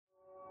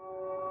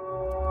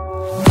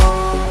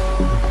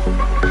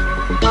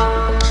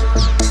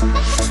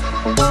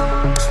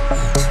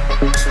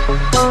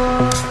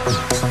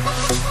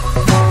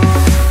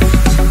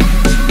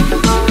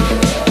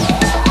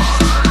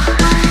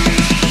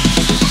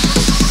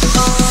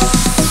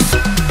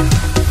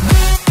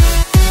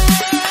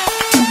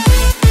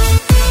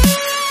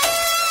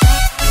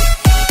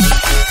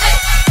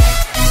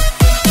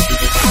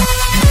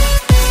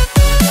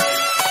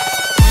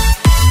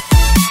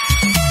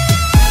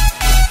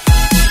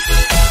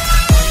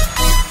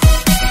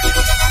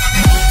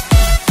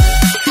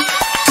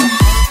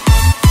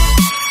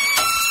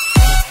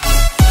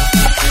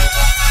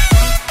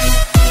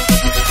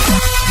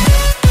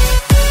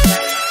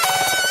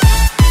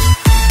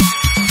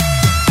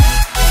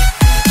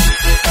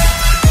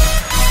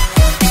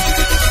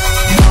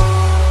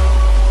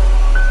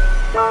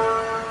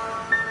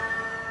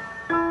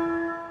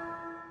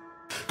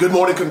Good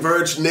morning,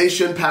 Converge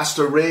Nation.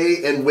 Pastor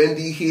Ray and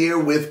Wendy here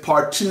with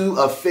part 2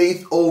 of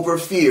Faith Over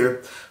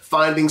Fear,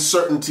 Finding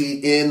Certainty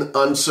in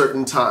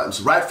Uncertain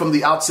Times. Right from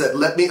the outset,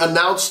 let me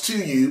announce to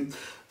you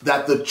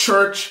that the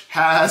church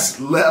has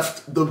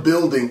left the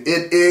building.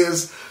 It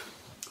is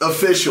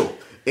official.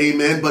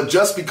 Amen. But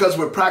just because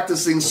we're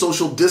practicing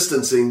social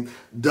distancing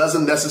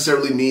doesn't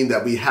necessarily mean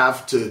that we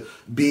have to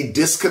be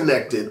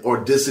disconnected or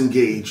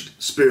disengaged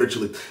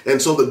spiritually. And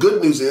so the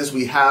good news is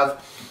we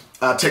have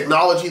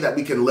technology that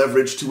we can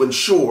leverage to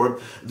ensure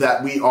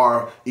that we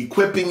are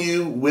equipping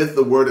you with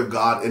the Word of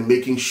God and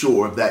making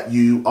sure that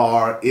you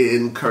are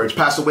encouraged.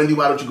 Pastor Wendy,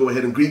 why don't you go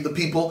ahead and greet the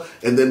people,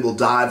 and then we'll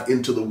dive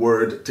into the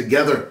Word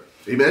together.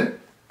 Amen.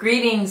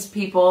 Greetings,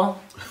 people.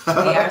 We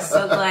are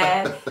so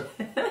glad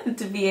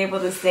to be able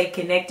to stay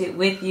connected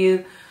with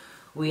you.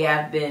 We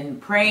have been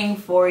praying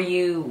for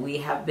you. We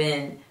have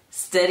been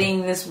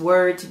studying this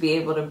Word to be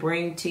able to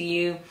bring to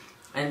you.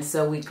 And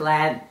so we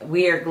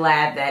are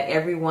glad that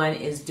everyone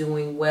is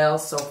doing well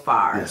so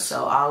far. Yes.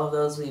 So all of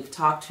those we've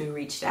talked to,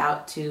 reached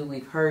out to,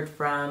 we've heard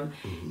from,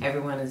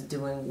 everyone is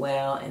doing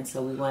well. And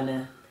so we want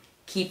to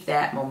keep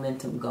that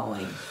momentum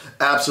going.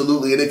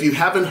 Absolutely. And if you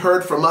haven't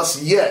heard from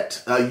us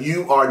yet,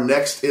 you are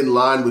next in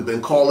line. We've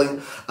been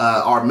calling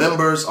our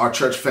members, our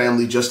church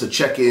family, just to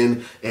check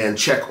in and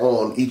check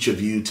on each of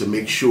you to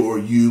make sure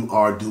you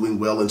are doing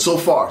well. And so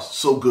far,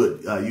 so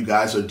good. You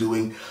guys are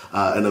doing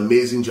an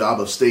amazing job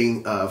of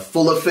staying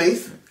full of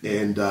faith.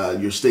 And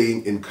you're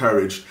staying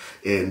encouraged,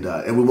 and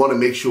we want to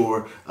make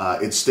sure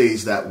it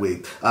stays that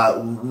way.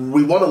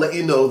 We want to let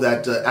you know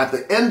that at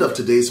the end of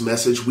today's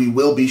message, we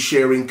will be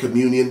sharing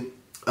communion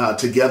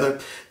together,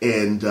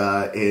 and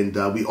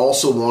we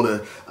also want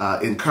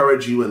to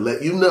encourage you and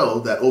let you know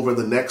that over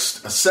the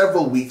next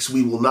several weeks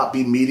we will not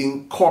be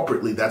meeting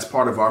corporately. That's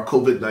part of our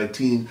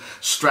COVID-19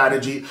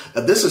 strategy.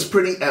 This is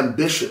pretty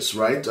ambitious,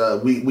 right?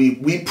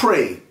 We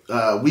pray.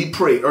 We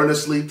pray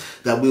earnestly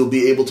that we'll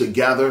be able to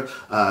gather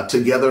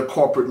together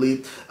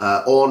corporately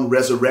on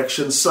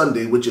Resurrection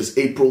Sunday, which is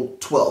April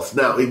 12th.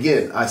 Now,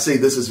 again, I say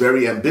this is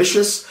very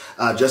ambitious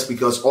just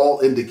because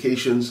all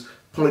indications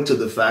point to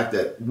the fact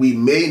that we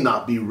may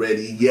not be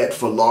ready yet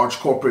for large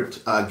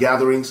corporate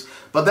gatherings,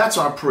 but that's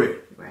our prayer.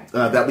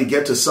 That we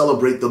get to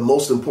celebrate the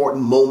most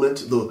important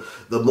moment,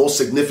 the most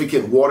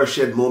significant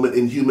watershed moment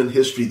in human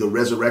history, the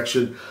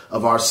resurrection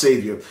of our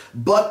Savior.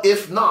 But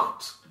if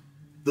not,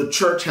 the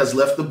church has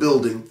left the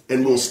building,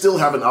 and we'll still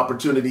have an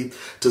opportunity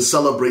to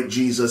celebrate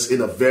Jesus in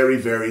a very,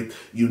 very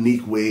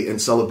unique way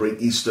and celebrate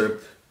Easter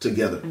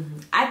together.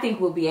 I think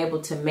we'll be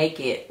able to make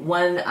it.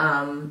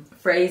 One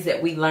phrase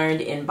that we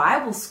learned in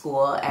Bible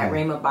school at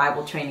Rhema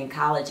Bible Training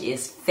College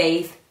is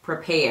faith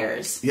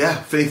prepares. Yeah,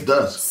 faith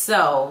does.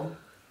 So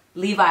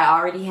Levi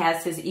already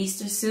has his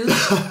Easter suit.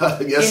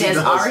 Yes, it has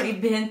does. already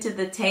been to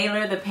the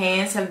tailor. The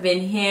pants have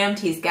been hemmed.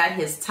 He's got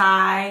his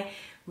tie.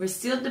 We're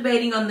still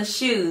debating on the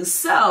shoes.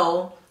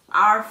 So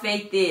our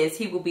faith is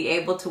he will be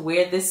able to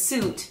wear this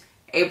suit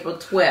April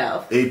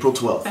 12th. April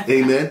 12th.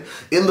 Amen.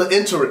 In the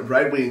interim,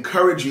 right, we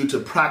encourage you to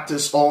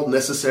practice all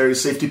necessary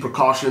safety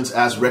precautions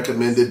as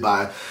recommended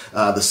by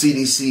the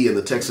CDC and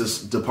the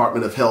Texas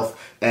Department of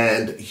Health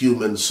and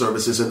Human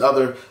Services and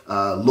other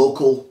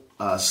local,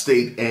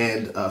 state,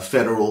 and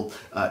federal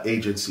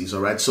agencies.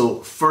 All right.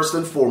 So first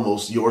and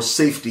foremost, your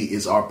safety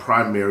is our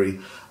primary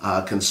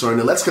concern.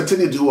 And let's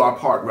continue to do our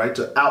part, right,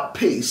 to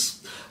outpace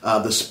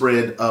the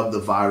spread of the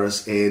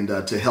virus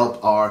and to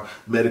help our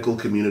medical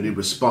community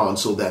respond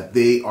so that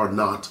they are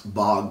not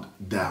bogged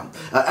down.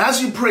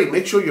 As you pray,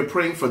 make sure you're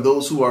praying for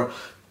those who are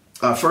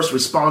first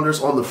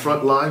responders on the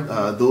front line,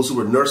 those who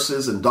are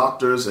nurses and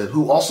doctors and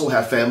who also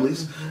have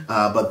families,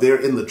 but they're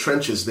in the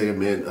trenches there,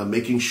 man,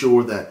 making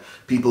sure that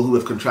people who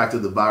have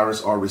contracted the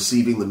virus are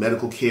receiving the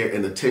medical care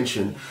and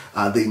attention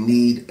they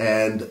need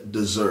and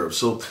deserve.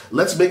 So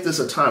let's make this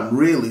a time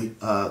really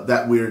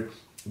that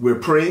we're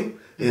praying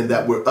and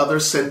that we're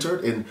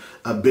other-centered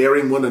and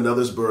bearing one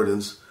another's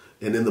burdens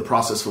and in the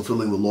process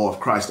fulfilling the law of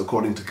Christ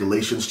according to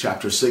Galatians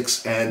chapter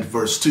 6 and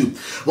verse 2.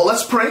 Well,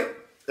 let's pray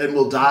and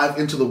we'll dive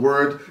into the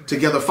word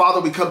together.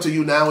 Father, we come to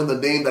you now in the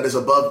name that is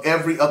above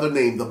every other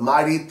name, the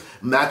mighty,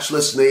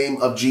 matchless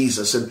name of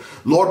Jesus. And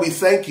Lord, we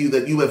thank you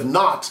that you have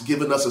not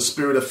given us a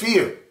spirit of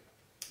fear,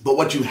 but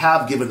what you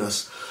have given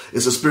us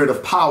is a spirit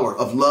of power,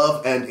 of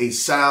love, and a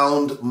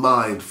sound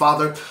mind.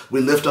 Father, we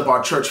lift up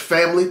our church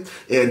family,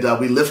 and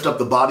we lift up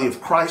the body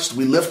of Christ.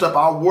 We lift up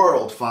our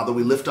world, Father.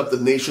 We lift up the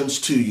nations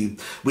to you.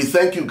 We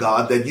thank you,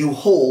 God, that you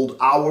hold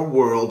our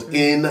world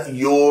in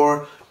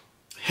your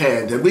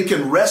hand. And we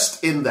can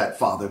rest in that,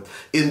 Father,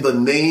 in the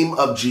name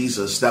of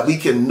Jesus, that we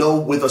can know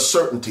with a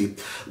certainty,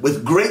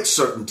 with great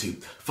certainty,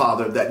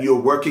 Father, that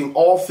you're working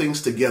all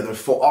things together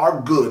for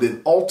our good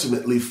and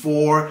ultimately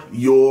for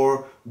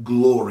your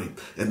glory,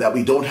 and that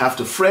we don't have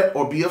to fret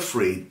or be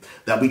afraid,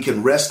 that we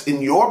can rest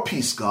in your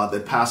peace, God,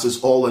 that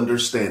passes all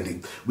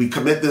understanding. We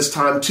commit this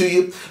time to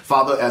you,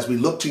 Father, as we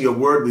look to your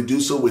word. We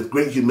do so with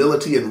great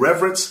humility and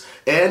reverence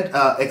and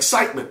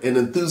excitement and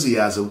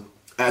enthusiasm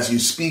as you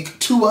speak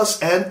to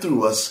us and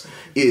through us.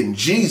 In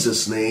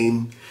Jesus'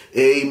 name,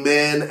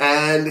 Amen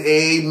and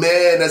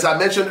amen. As I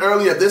mentioned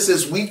earlier, this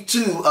is week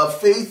 2 of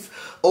Faith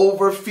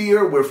Over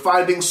Fear. We're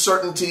finding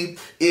certainty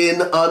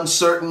in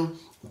uncertain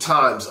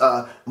times.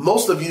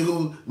 Most of you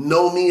who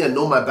know me and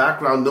know my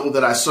background know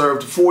that I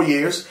served 4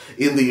 years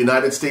in the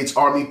United States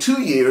Army,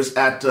 2 years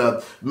at,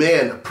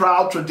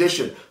 proud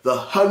tradition, the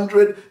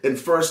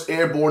 101st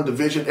Airborne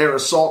Division Air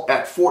Assault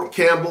at Fort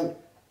Campbell,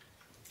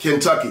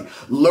 Kentucky.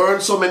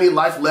 Learned so many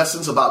life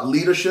lessons about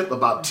leadership,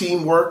 about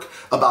teamwork,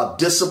 about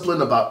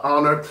discipline, about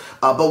honor.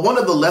 But one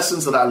of the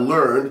lessons that I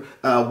learned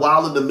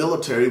while in the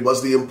military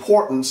was the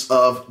importance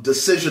of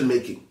decision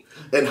making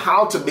and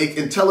how to make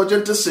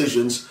intelligent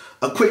decisions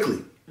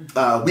quickly.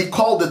 We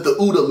called it the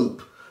OODA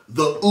loop.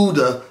 The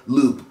OODA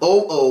loop.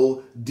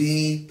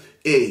 OODA.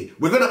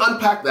 We're going to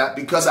unpack that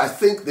because I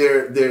think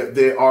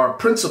there are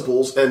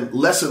principles and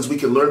lessons we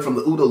can learn from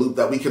the OODA loop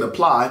that we can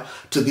apply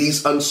to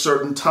these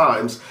uncertain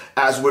times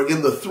as we're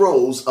in the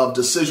throes of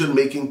decision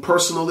making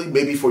personally,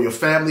 maybe for your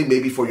family,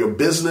 maybe for your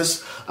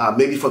business,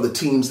 maybe for the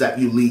teams that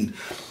you lead.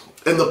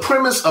 And the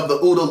premise of the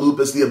OODA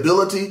loop is the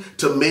ability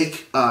to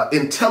make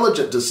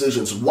intelligent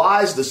decisions,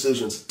 wise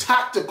decisions,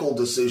 tactical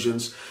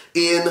decisions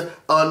in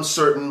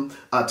uncertain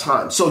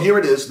times. So here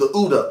it is. The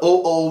OODA,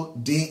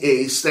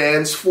 OODA,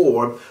 stands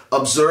for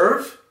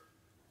observe,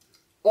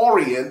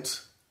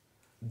 orient,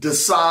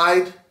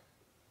 decide,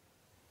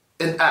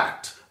 and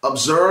act.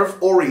 Observe,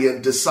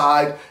 orient,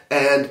 decide,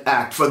 and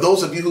act. For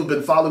those of you who've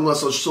been following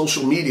us on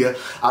social media,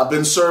 I've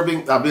been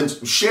sharing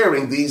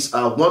these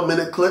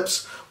 1-minute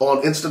clips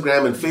on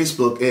Instagram and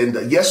Facebook.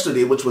 And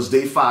yesterday, which was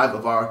day 5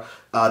 of our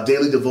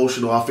daily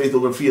devotional, our Faith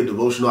Over Fear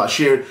devotional, I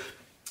shared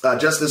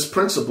just this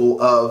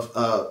principle of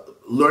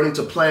learning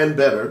to plan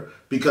better,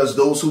 because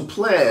those who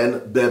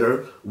plan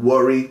better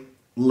worry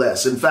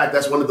less. In fact,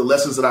 that's one of the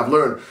lessons that I've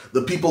learned.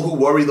 The people who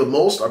worry the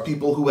most are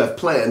people who have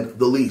planned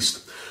the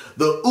least.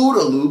 The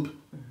OODA loop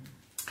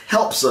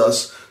helps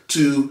us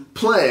to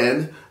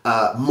plan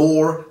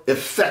more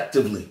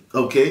effectively,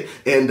 okay?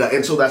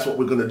 And so that's what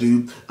we're going to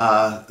do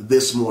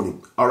this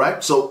morning, all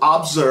right? So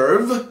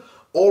observe,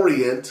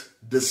 orient,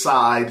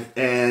 decide,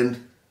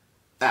 and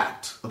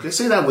act. Okay,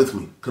 say that with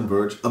me.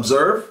 Converge.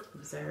 Observe,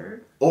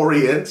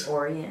 orient,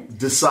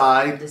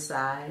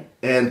 decide,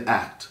 and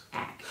act.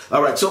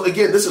 All right, so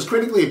again, this is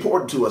critically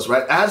important to us,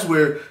 right? As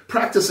we're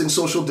practicing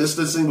social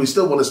distancing, we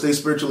still want to stay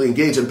spiritually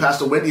engaged. And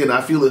Pastor Wendy and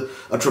I feel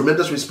a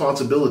tremendous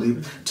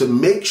responsibility to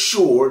make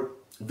sure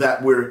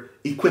that we're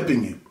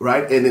equipping you,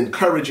 right? And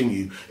encouraging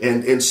you.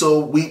 And so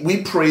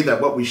we pray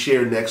that what we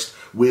share next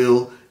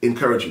will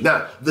encourage you.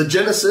 Now, the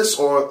genesis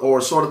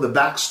or sort of the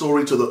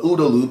backstory to the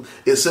OODA loop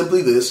is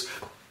simply this.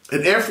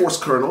 An Air Force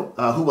colonel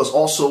who was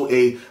also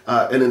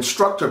an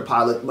instructor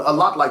pilot, a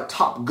lot like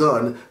Top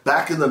Gun,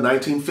 back in the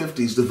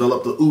 1950s,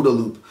 developed the OODA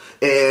loop.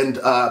 And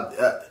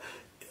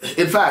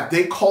in fact,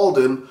 they called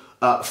him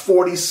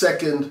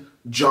 42nd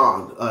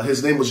John.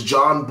 His name was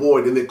John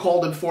Boyd, and they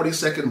called him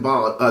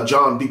 42nd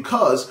John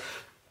because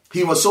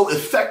he was so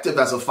effective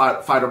as a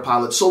fighter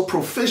pilot, so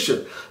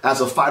proficient as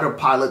a fighter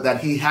pilot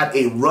that he had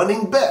a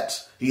running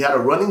bet. He had a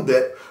running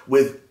bet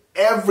with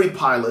every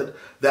pilot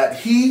that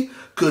he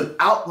could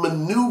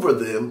outmaneuver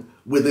them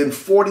within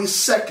 40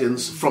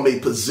 seconds from a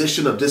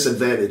position of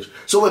disadvantage.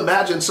 So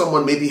imagine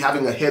someone maybe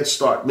having a head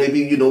start.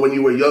 Maybe, when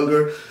you were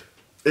younger,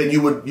 and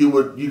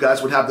you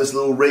guys would have this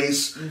little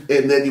race,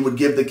 and then you would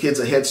give the kids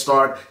a head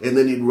start, and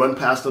then you'd run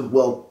past them.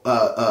 Well,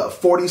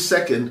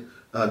 42nd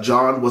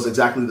John was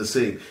exactly the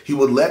same. He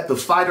would let the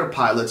fighter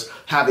pilots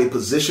have a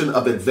position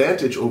of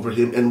advantage over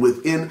him, and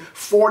within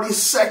 40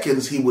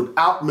 seconds, he would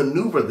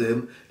outmaneuver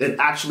them and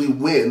actually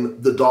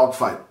win the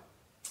dogfight.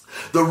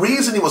 The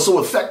reason he was so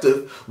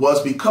effective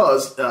was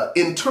because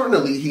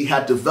internally he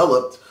had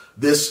developed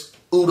this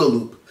OODA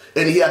loop.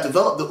 And he had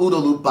developed the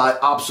OODA loop by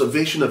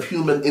observation of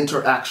human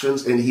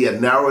interactions, and he had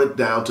narrowed it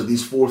down to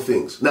these 4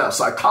 things. Now,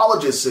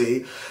 psychologists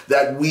say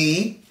that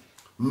we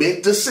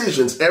make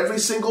decisions every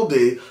single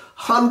day,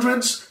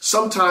 hundreds,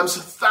 sometimes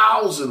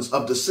thousands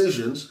of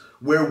decisions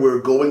where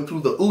we're going through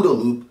the OODA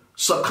loop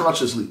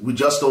subconsciously. We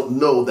just don't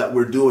know that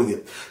we're doing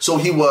it. So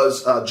he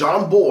was,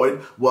 John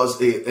Boyd was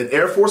an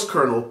Air Force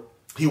colonel.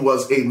 He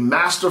was a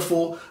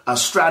masterful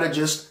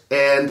strategist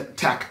and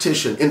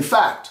tactician. In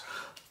fact,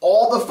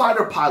 all the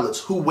fighter pilots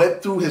who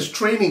went through his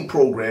training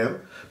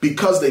program,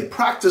 because they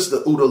practiced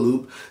the OODA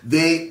loop,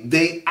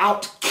 they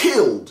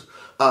outkilled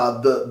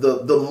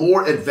the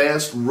more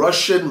advanced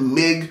Russian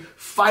MiG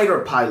fighter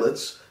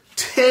pilots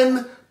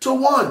 10-1.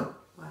 Wow.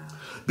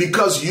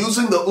 Because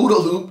using the OODA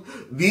loop,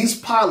 these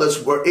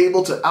pilots were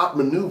able to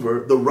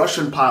outmaneuver the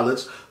Russian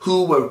pilots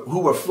who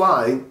were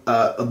flying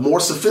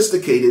more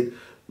sophisticated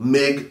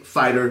MiG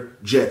fighter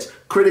jets.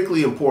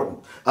 Critically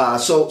important.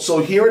 So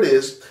here it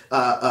is.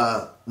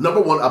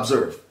 Number 1,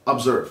 observe.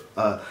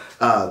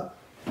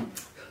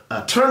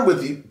 Turn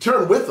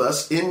with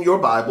us in your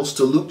Bibles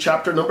to Luke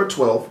chapter number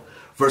 12,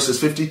 verses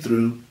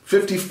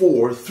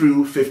 54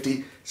 through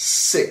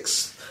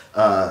 56.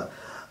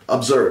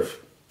 Observe.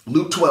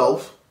 Luke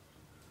 12,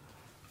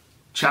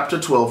 chapter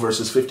 12,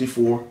 verses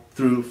 54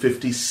 through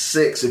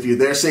 56. If you're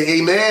there, say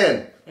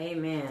amen.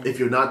 Amen. If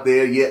you're not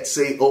there yet,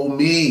 say, oh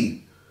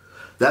me.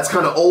 That's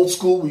kind of old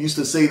school. We used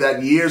to say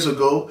that years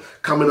ago,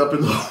 coming up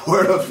in the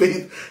Word of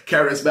Faith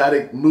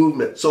charismatic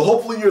movement. So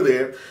hopefully you're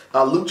there.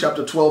 Luke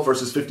chapter 12,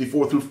 verses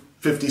 54 through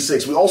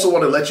 56. We also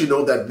want to let you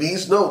know that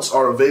these notes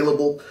are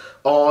available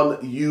on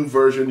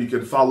YouVersion. You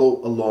can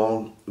follow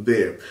along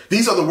there.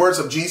 These are the words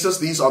of Jesus.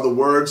 These are the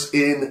words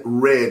in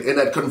red. And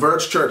at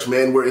Converge Church,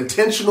 man, we're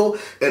intentional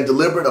and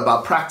deliberate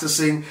about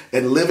practicing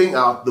and living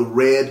out the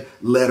red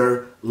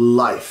letter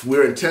life.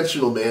 We're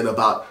intentional, man,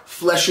 about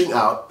fleshing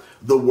out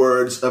the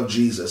words of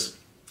Jesus.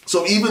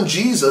 So even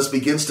Jesus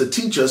begins to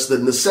teach us the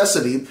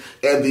necessity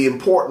and the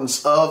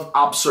importance of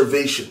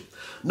observation.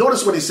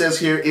 Notice what he says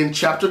here in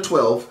chapter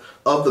 12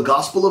 of the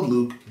Gospel of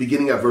Luke,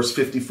 beginning at verse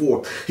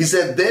 54. He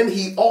said, then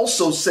he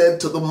also said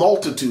to the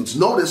multitudes.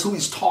 Notice who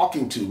he's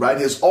talking to, right?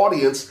 His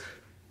audience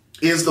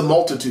is the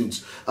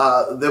multitudes.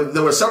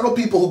 There were several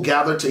people who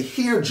gathered to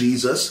hear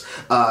Jesus.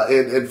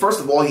 And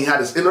first of all, he had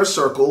his inner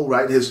circle,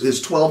 right?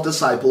 His 12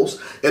 disciples.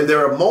 And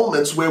there are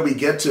moments where we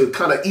get to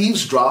kind of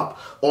eavesdrop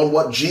on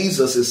what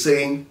Jesus is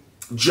saying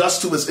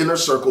just to his inner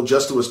circle,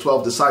 just to his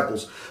 12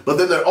 disciples. But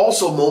then there are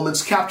also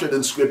moments captured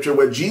in scripture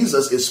where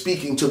Jesus is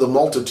speaking to the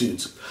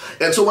multitudes.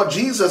 And so what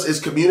Jesus is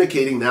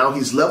communicating now,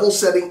 he's level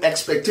setting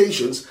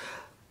expectations,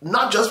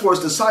 not just for his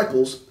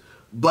disciples,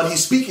 but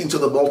he's speaking to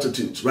the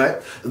multitudes, right?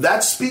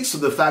 That speaks to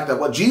the fact that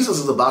what Jesus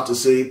is about to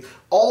say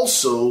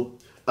also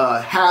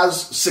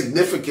has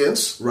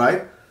significance,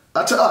 right,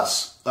 to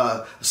us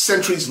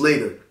centuries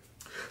later.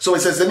 So he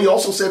says, then he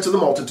also said to the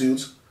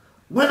multitudes,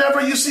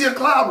 whenever you see a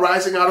cloud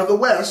rising out of the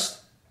west,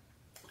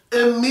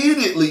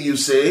 immediately you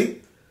say,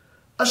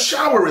 a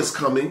shower is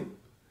coming,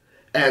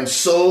 and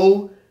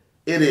so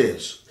it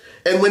is.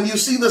 And when you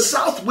see the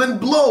south wind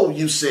blow,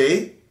 you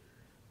say,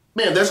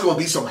 man, there's going to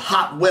be some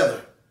hot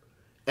weather.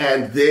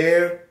 And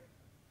there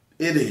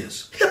it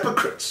is.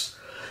 Hypocrites.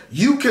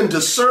 You can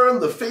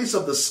discern the face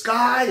of the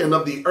sky and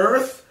of the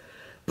earth,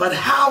 but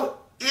how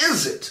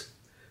is it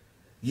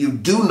you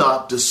do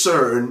not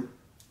discern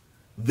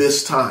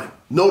this time?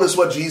 Notice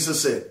what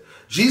Jesus said.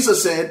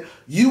 Jesus said,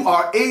 you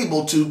are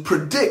able to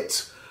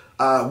predict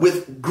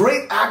with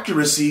great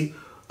accuracy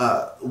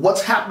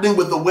what's happening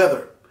with the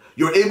weather.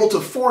 You're able to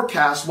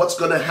forecast what's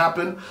going to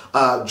happen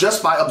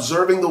just by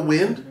observing the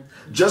wind,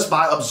 just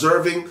by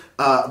observing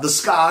the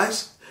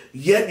skies.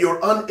 Yet you're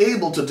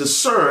unable to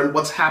discern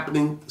what's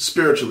happening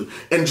spiritually.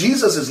 And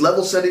Jesus is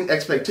level setting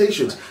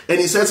expectations. And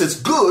he says it's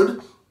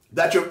good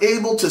that you're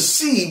able to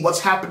see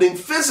what's happening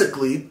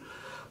physically,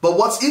 but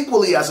what's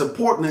equally as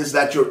important is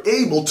that you're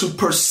able to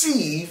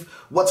perceive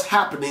what's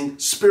happening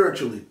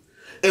spiritually.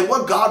 And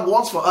what God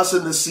wants for us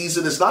in this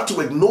season is not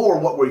to ignore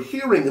what we're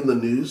hearing in the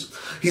news.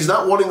 He's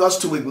not wanting us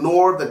to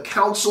ignore the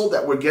counsel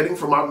that we're getting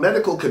from our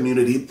medical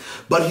community,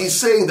 but he's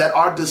saying that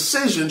our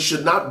decisions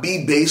should not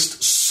be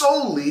based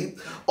solely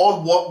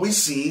on what we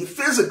see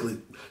physically.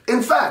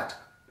 In fact,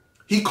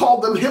 he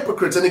called them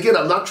hypocrites. And again,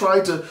 I'm not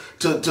trying to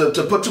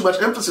put too much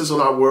emphasis on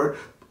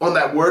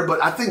that word,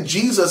 but I think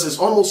Jesus is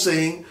almost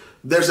saying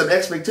there's an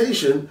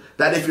expectation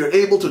that if you're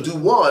able to do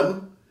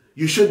one,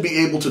 you should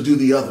be able to do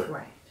the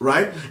other.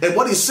 Right? And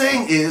what he's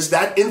saying is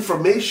that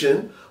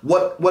information,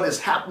 what is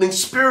happening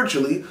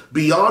spiritually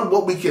beyond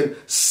what we can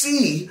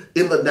see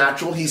in the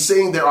natural, he's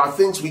saying there are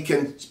things we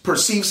can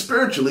perceive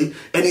spiritually.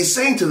 And he's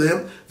saying to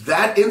them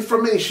that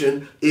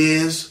information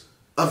is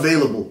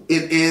available.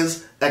 It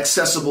is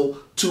accessible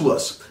to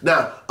us.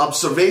 Now,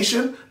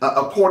 observation,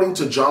 according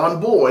to John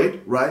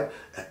Boyd, right,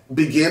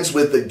 begins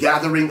with the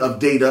gathering of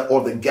data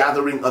or the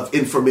gathering of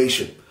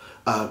information.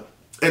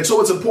 And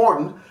so it's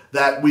important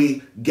that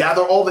we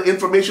gather all the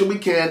information we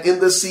can in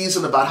this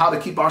season about how to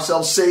keep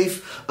ourselves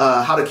safe,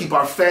 how to keep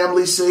our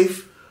family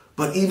safe.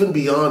 But even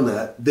beyond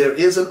that, there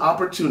is an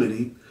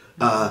opportunity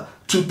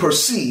to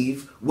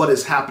perceive what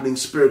is happening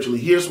spiritually.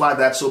 Here's why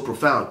that's so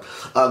profound.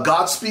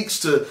 God speaks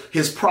to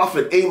his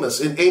prophet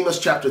Amos in Amos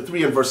chapter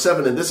 3 and verse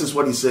 7, and this is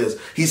what he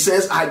says. He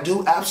says, I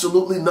do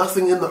absolutely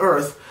nothing in the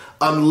earth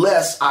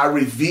unless I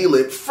reveal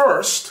it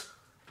first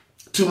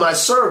to my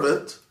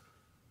servant,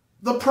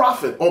 the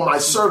prophet, or my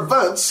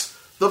servants,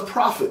 the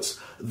prophets.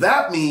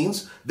 That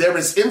means there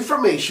is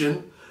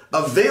information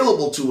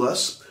available to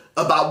us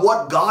about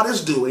what God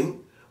is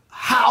doing,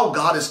 how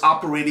God is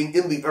operating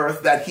in the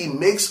earth that he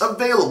makes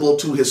available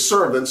to his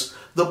servants,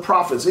 the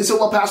prophets. He said,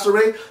 well, Pastor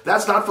Ray,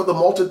 that's not for the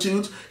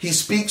multitudes. He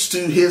speaks to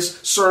his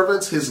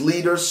servants, his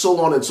leaders, so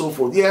on and so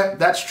forth. Yeah,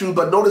 that's true.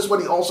 But notice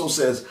what he also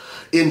says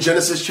in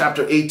Genesis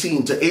chapter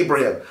 18 to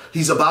Abraham.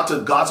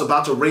 God's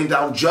about to rain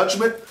down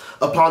judgment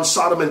upon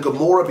Sodom and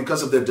Gomorrah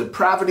because of their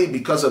depravity,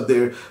 because of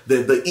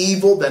the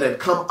evil that had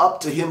come up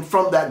to him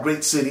from that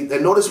great city.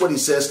 And notice what he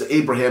says to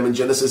Abraham in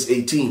Genesis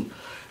 18.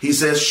 He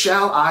says,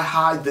 shall I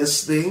hide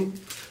this thing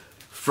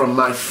from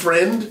my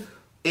friend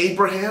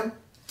Abraham?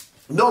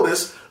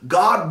 Notice,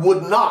 God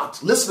would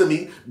not, listen to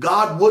me,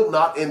 God would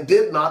not and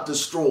did not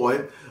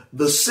destroy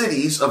the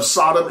cities of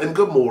Sodom and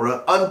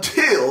Gomorrah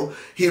until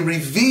he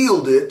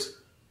revealed it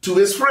to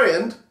his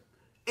friend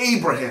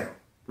Abraham.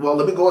 Well,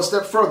 let me go a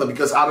step further,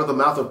 because out of the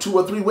mouth of 2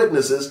 or 3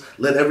 witnesses,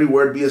 let every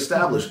word be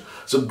established.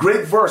 So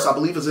great verse, I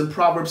believe, is in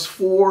Proverbs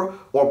 4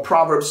 or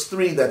Proverbs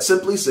 3 that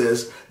simply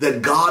says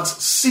that God's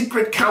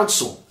secret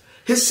counsel,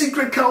 his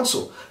secret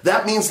counsel,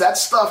 that means that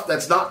stuff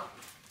that's not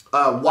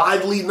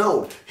widely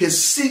known.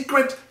 His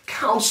secret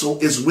counsel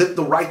is with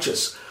the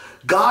righteous.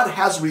 God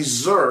has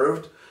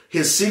reserved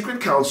his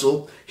secret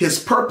counsel,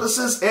 his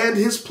purposes and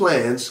his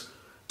plans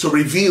to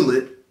reveal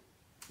it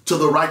to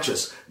the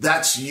righteous.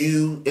 That's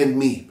you and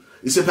me.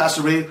 You say,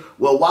 Pastor Ray,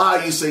 well, why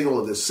are you saying all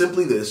of this?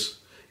 Simply this.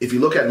 If you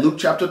look at Luke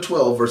chapter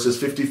 12, verses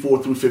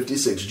 54 through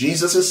 56,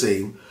 Jesus is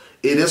saying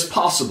it is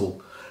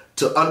possible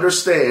to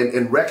understand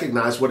and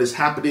recognize what is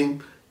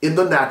happening in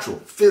the natural,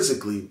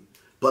 physically,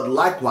 but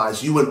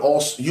likewise, you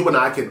and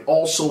I can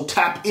also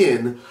tap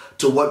in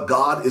to what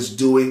God is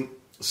doing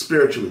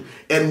spiritually.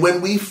 And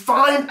when we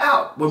find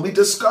out, when we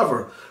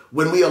discover,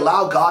 when we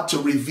allow God to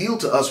reveal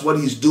to us what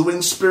he's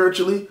doing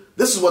spiritually,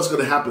 this is what's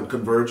going to happen,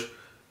 Converge.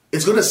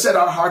 It's going to set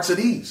our hearts at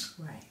ease.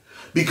 Right.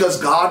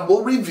 Because God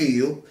will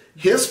reveal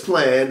his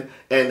plan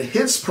and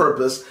his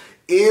purpose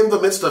in the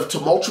midst of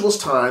tumultuous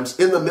times,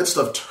 in the midst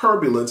of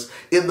turbulence,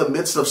 in the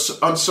midst of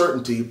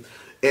uncertainty.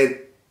 And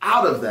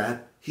out of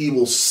that, he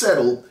will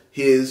settle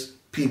his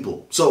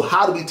people. So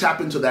how do we tap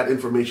into that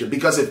information?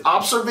 Because if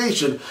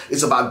observation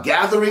is about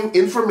gathering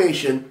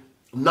information,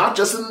 not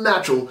just in the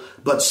natural,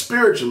 but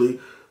spiritually,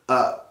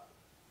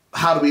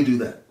 how do we do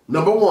that?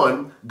 Number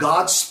one,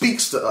 God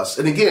speaks to us.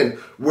 And again,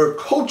 we're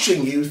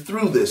coaching you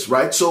through this,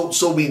 right?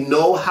 So we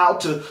know how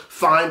to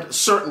find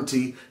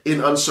certainty in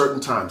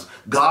uncertain times.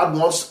 God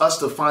wants us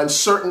to find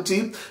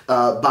certainty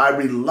by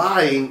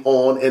relying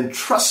on and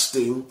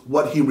trusting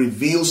what he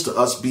reveals to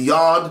us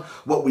beyond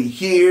what we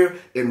hear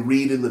and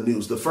read in the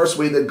news. The first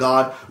way that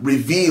God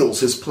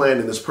reveals his plan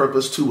and his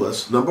purpose to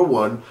us, number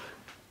one,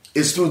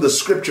 is through the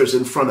scriptures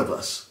in front of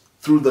us.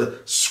 Through the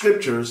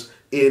scriptures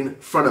in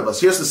front of us.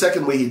 Here's the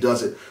second way he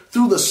does it.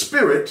 Through the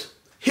Spirit,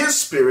 his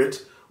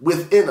Spirit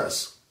within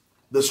us.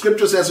 The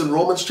scripture says in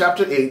Romans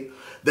chapter 8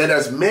 that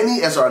as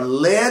many as are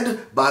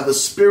led by the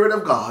Spirit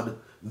of God,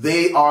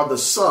 they are the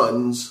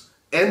sons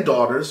and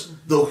daughters,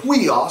 the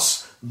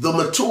huios, the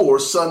mature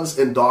sons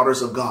and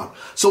daughters of God.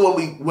 So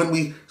when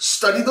we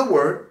study the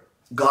word,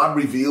 God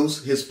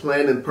reveals his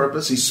plan and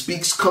purpose. He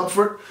speaks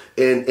comfort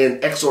and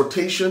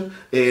exhortation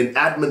and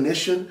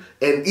admonition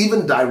and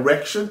even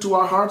direction to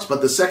our hearts.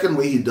 But the second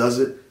way he does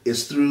it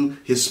is through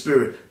his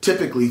Spirit,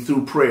 typically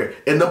through prayer.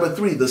 And number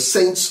three, the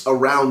saints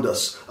around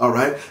us. All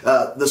right.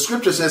 The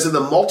scripture says in the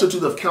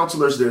multitude of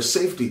counselors, there's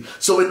safety.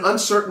 So in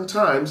uncertain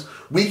times,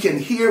 we can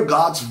hear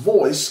God's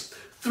voice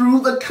through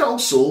the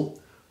counsel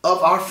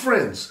of our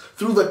friends,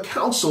 through the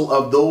counsel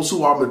of those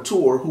who are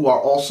mature, who are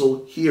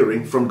also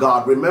hearing from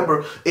God.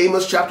 Remember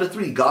Amos chapter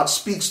 3, God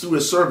speaks through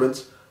his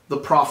servants, the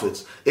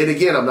prophets. And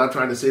again, I'm not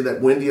trying to say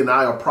that Wendy and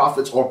I are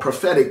prophets or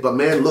prophetic, but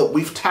man, look,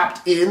 we've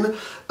tapped in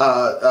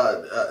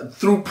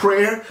through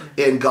prayer,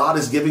 and God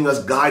is giving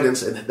us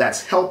guidance, and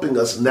that's helping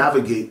us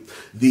navigate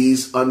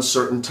these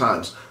uncertain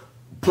times.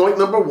 Point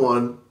number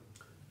one,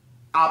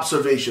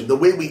 observation. The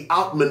way we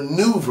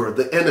outmaneuver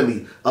the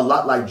enemy, a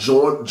lot like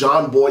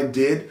John Boyd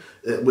did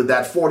with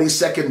that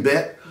 40-second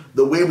bet.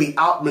 The way we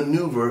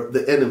outmaneuver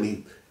the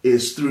enemy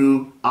is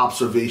through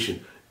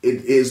observation.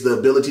 It is the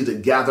ability to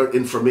gather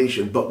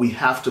information, but we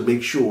have to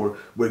make sure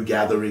we're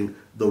gathering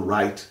the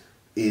right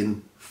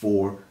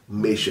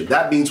information.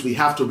 That means we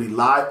have to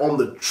rely on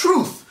the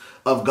truth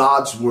of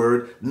God's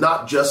word,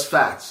 not just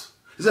facts.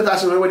 Is that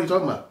Pastor Ray? What are you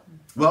talking about?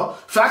 Well,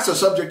 facts are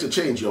subject to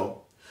change, y'all.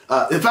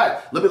 In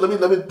fact, let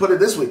me put it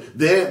this way.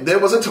 There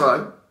was a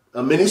time,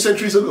 many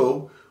centuries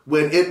ago,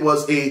 when it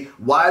was a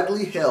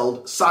widely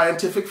held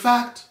scientific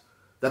fact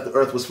that the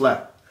earth was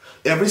flat.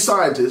 Every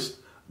scientist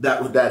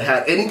that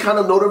had any kind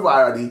of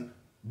notoriety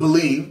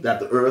believed that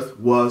the earth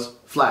was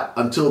flat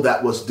until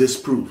that was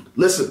disproved.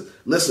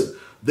 Listen,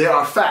 there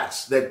are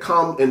facts that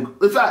come in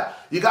fact,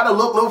 you got to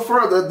look no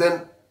further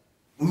than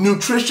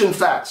nutrition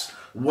facts.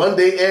 One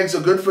day eggs are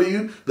good for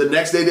you, the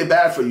next day they're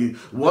bad for you.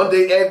 One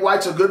day egg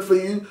whites are good for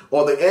you,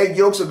 or the egg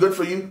yolks are good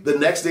for you, the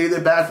next day they're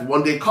bad for you.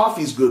 One day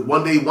coffee's good,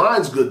 one day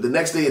wine's good, the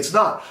next day it's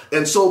not.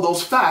 And so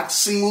those facts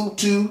seem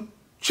to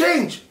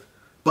change.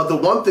 But the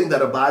one thing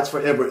that abides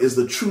forever is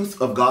the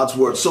truth of God's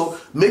word. So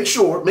make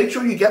sure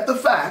you get the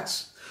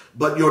facts,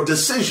 but your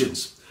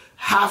decisions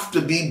have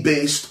to be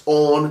based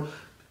on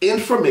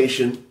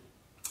information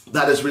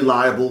that is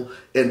reliable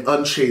and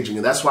unchanging.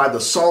 And that's why the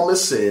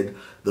psalmist said,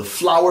 the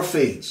flower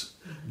fades,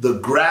 the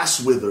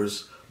grass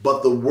withers,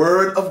 but the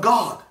word of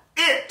God,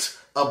 it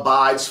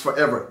abides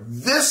forever.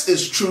 This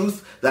is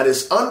truth that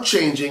is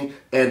unchanging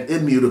and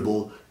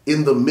immutable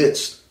in the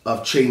midst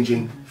of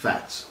changing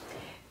facts.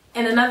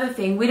 And another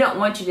thing, we don't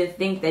want you to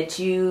think that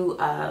you,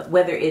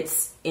 whether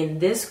it's in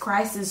this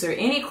crisis or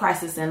any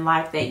crisis in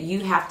life, that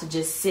you have to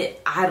just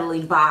sit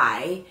idly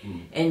by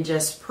and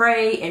just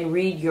pray and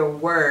read your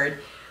word.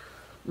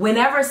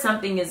 Whenever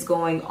something is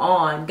going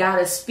on, God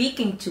is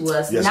speaking to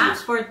us, not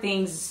for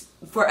things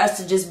for us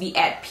to just be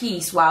at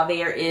peace while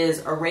there is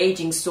a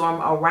raging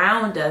storm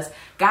around us.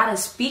 God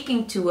is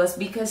speaking to us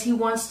because he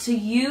wants to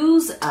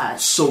use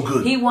us. So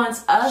good. He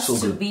wants us So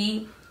to good.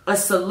 be a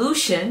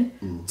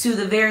solution to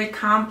the very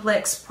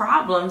complex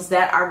problems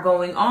that are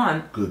going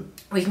on. Good.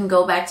 We can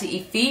go back to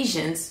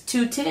Ephesians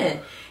 2:10.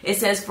 It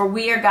says, for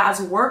we are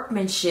God's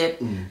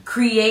workmanship,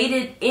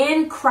 created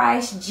in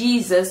Christ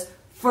Jesus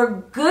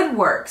for good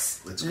works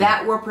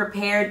that were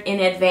prepared in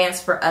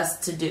advance for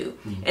us to do.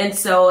 And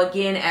so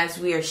again, as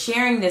we are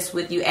sharing this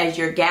with you, as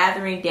you're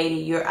gathering data,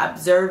 you're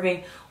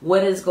observing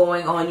what is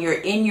going on, you're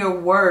in your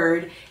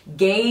word,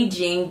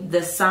 gauging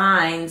the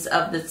signs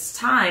of this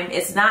time.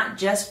 It's not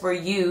just for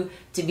you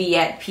to be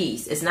at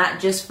peace. It's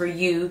not just for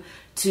you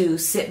to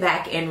sit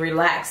back and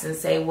relax and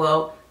say,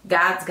 well,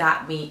 God's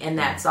got me and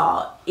that's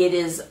all. It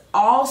is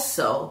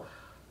also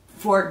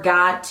for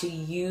God to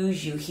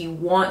use you. He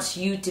wants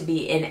you to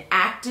be an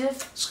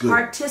active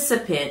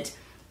participant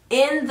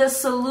in the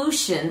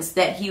solutions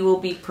that he will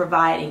be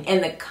providing.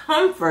 And the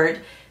comfort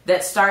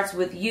that starts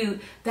with you,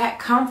 that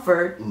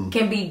comfort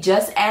can be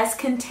just as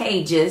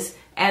contagious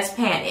as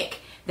panic.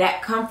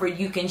 That comfort,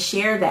 you can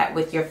share that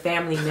with your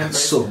family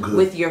members,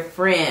 with your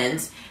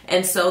friends.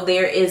 And so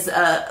there is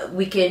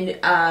we can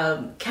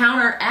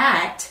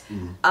counteract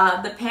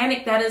the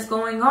panic that is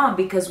going on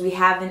because we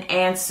have an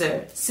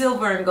answer.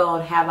 Silver and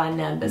gold have I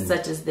none, but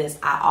such as this,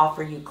 I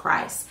offer you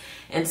Christ.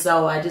 And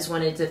so I just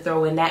wanted to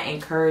throw in that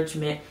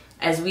encouragement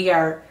as we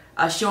are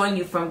showing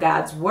you from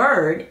God's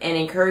word and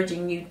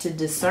encouraging you to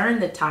discern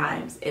the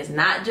times. It's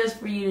not just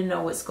for you to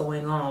know what's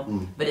going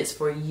on, but it's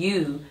for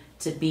you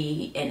to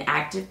be an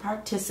active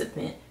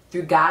participant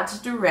through God's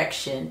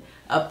direction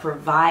of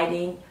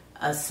providing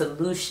a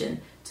solution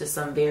to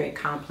some very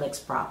complex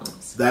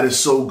problems. That is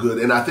so good.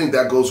 And I think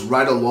that goes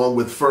right along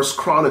with 1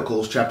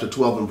 Chronicles chapter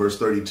 12 and verse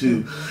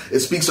 32. It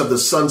speaks of the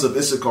sons of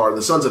Issachar.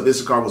 The sons of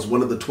Issachar was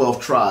one of the 12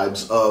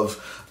 tribes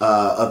of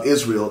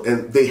Israel.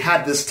 And they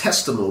had this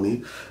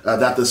testimony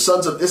that the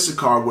sons of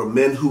Issachar were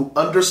men who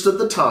understood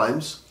the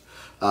times.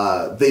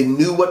 They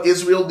knew what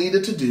Israel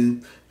needed to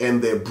do,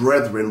 and their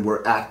brethren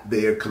were at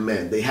their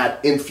command. They had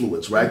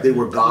influence, right? They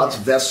were God's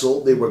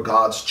vessel. They were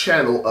God's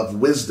channel of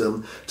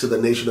wisdom to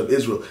the nation of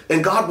Israel.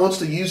 And God wants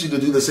to use you to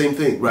do the same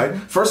thing, right?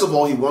 First of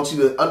all, he wants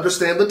you to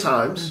understand the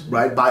times,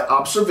 right? By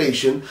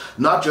observation,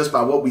 not just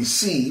by what we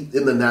see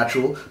in the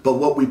natural, but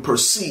what we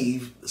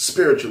perceive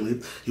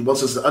spiritually. He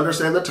wants us to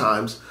understand the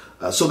times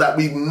so that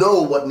we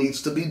know what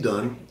needs to be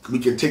done. We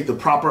can take the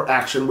proper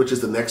action, which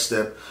is the next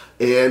step,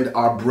 and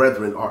our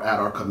brethren are at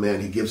our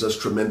command. He gives us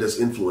tremendous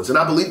influence. And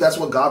I believe that's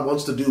what God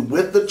wants to do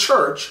with the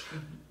church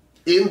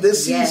in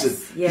this season.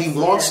 He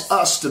wants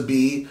us to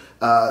be,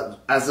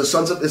 as the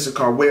sons of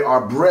Issachar, where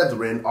our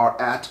brethren are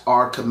at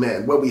our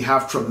command, where we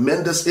have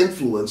tremendous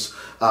influence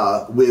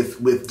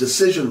with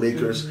decision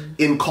makers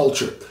in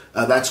culture.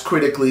 That's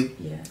critically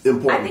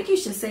important. I think you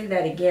should say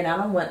that again. I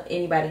don't want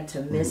anybody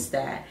to miss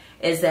that.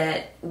 Is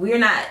that we're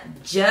not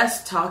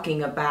just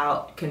talking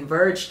about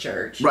Converge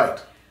Church. Right.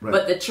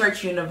 But the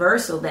Church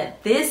Universal,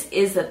 that this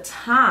is a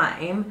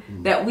time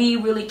that we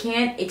really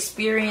can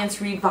experience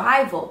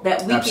revival,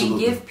 that we can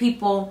give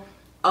people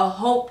a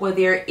hope where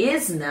there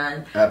is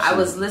none. I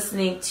was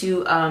listening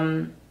to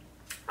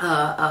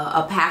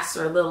a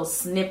pastor, a little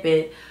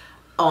snippet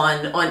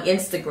on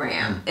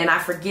Instagram, and I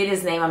forget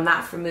his name. I'm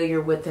not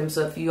familiar with him,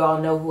 so if you all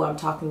know who I'm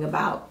talking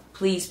about,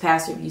 please,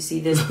 Pastor, if you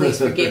see this, please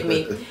forgive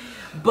me.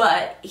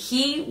 But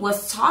he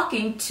was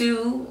talking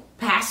to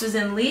pastors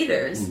and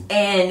leaders,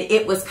 and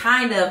it was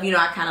kind of,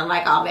 I kind of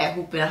like all that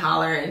hoop and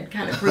holler and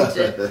kind of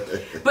preaching.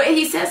 But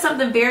he said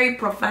something very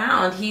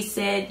profound. He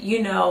said,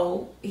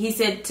 he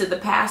said to the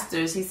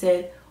pastors, he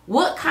said,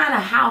 what kind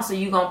of house are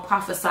you going to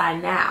prophesy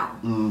now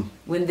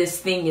when this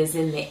thing is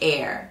in the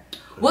air?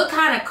 What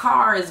kind of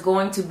car is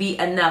going to be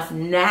enough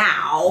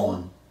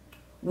now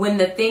when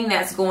the thing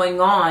that's going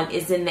on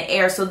is in the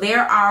air? So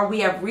we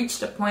have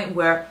reached a point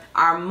where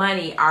our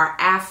money, our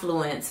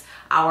affluence,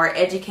 our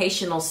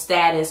educational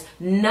status,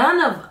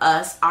 none of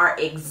us are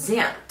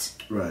exempt.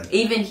 Right.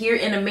 Even here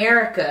in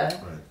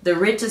America, the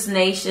richest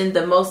nation,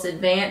 the most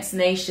advanced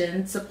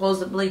nation,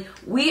 supposedly,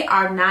 we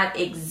are not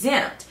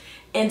exempt.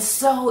 And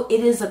so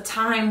it is a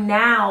time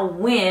now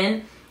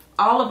when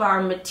all of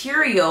our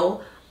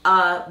material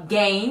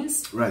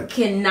gains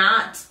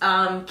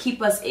cannot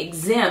keep us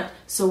exempt.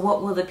 So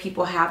what will the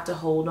people have to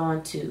hold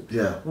on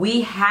to?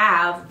 We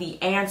have the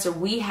answer.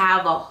 We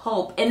have a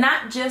hope, and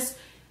not just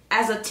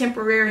as a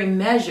temporary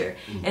measure,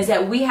 is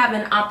that we have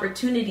an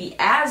opportunity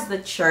as the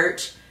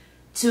church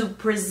to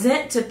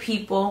present to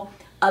people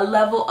a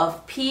level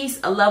of peace,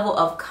 a level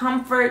of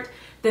comfort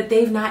that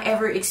they've not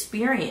ever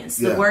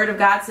experienced. The Word of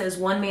God says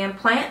one man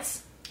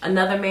plants,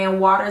 another man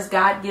waters,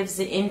 God gives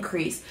the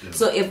increase.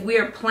 So if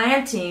we're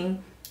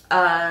planting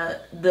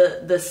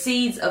the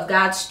seeds of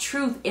God's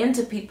truth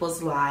into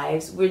people's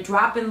lives, we're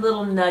dropping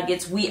little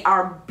nuggets, we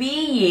are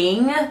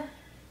being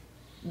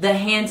the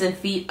hands and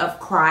feet of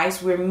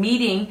Christ, we're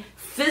meeting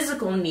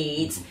physical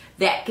needs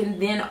that can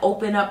then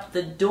open up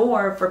the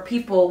door for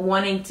people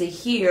wanting to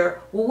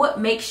hear, well, what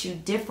makes you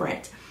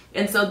different?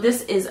 And so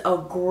this is a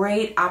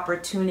great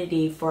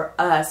opportunity for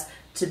us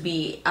to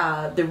be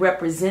the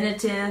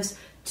representatives,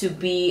 to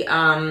be,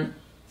 all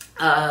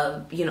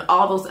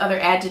those other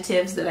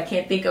adjectives that I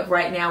can't think of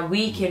right now.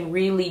 We can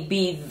really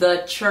be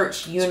the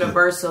church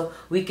universal.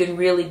 We can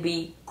really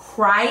be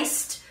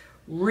Christ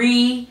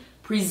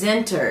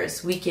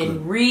representers. We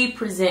can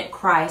represent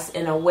Christ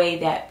in a way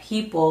that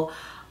people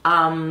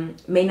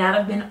may not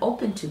have been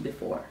open to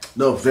before.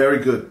 No, very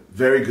good.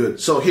 Very good.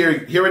 So here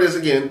it is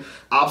again.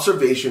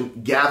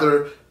 Observation,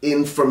 gather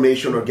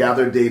information or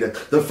gather data.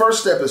 The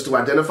first step is to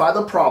identify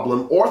the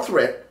problem or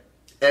threat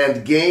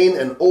and gain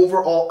an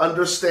overall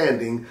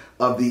understanding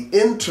of the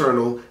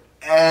internal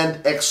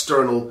and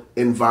external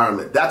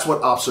environment. That's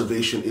what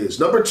observation is.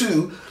 Number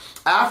two,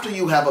 after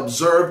you have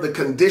observed the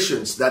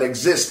conditions that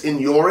exist in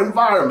your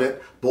environment,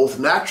 both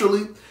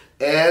naturally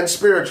and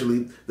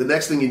spiritually, the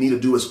next thing you need to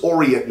do is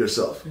orient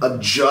yourself.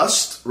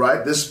 Adjust,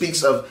 right? This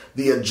speaks of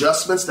the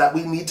adjustments that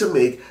we need to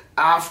make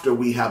after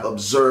we have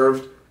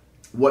observed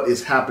what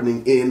is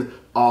happening in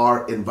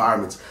our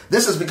environments.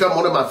 This has become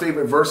one of my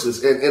favorite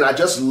verses, and I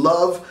just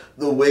love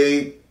the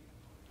way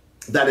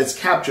that it's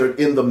captured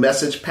in the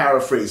Message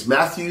paraphrase.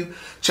 Matthew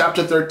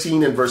chapter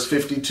 13 and verse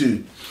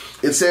 52.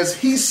 It says,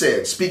 he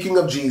said, speaking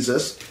of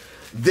Jesus,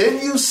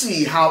 then you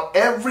see how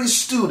every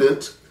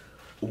student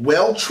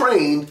well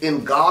trained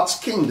in God's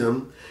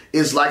kingdom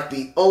is like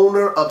the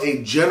owner of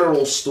a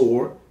general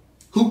store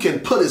who can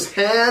put his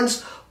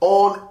hands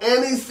on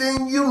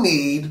anything you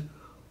need,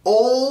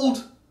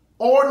 old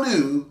or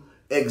new,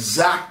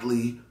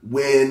 exactly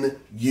when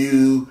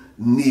you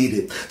need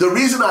it. The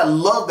reason I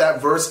love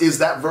that verse is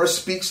that verse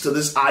speaks to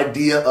this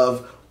idea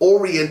of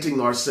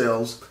orienting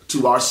ourselves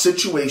to our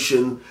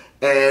situation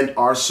and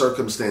our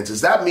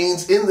circumstances. That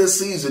means in this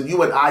season,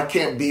 you and I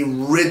can't be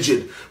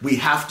rigid. We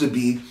have to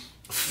be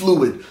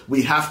fluid.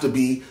 We have to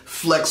be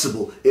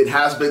flexible. It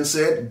has been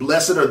said,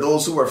 blessed are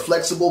those who are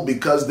flexible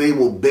because they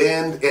will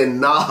bend and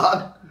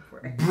not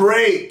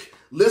break.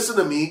 Listen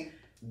to me.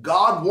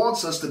 God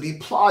wants us to be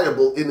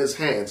pliable in his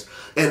hands.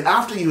 And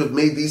after you have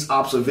made these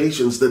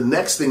observations, the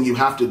next thing you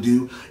have to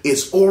do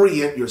is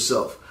orient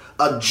yourself,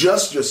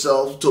 adjust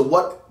yourself to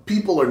what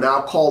people are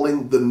now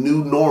calling the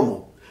new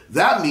normal.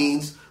 That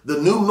means the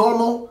new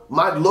normal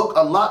might look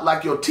a lot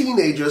like your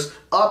teenagers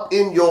up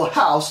in your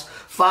house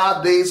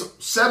 5 days,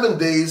 7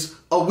 days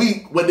a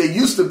week when they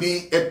used to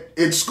be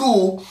in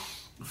school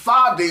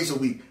 5 days a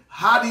week.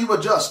 How do you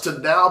adjust to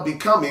now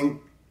becoming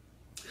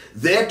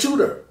their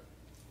tutor,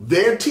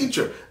 their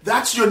teacher?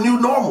 That's your new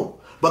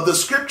normal. But the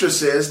scripture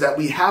says that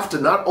we have to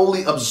not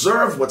only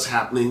observe what's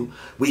happening,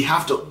 we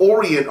have to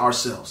orient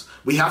ourselves.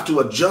 We have to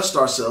adjust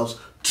ourselves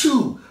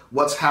to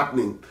what's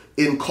happening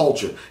in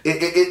culture.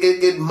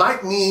 It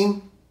might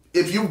mean,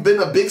 if you've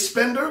been a big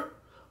spender,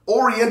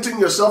 orienting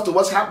yourself to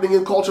what's happening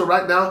in culture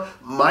right now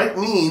might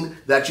mean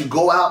that you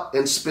go out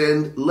and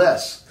spend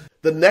less.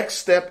 The next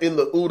step in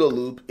the OODA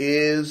loop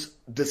is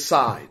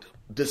decide.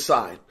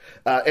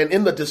 And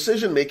in the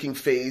decision-making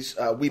phase,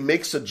 we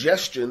make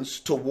suggestions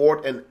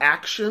toward an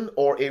action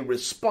or a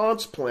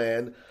response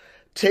plan,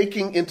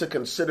 taking into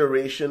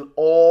consideration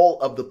all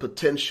of the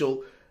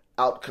potential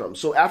outcomes.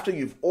 So after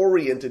you've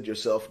oriented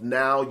yourself,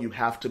 now you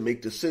have to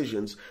make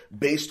decisions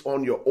based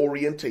on your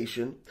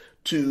orientation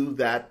to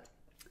that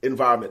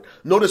environment.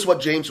 Notice what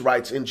James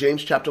writes in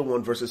James chapter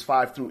 1, verses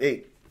 5 through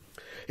 8.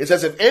 It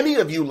says, if any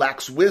of you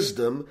lacks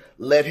wisdom,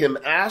 let him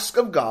ask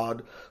of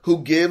God,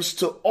 who gives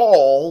to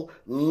all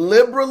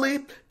liberally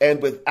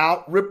and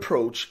without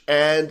reproach,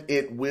 and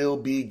it will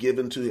be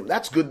given to him.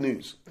 That's good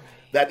news.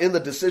 That in the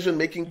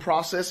decision-making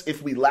process,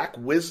 if we lack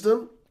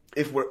wisdom,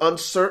 if we're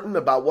uncertain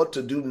about what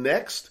to do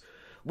next,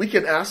 we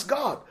can ask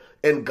God,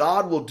 and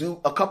God will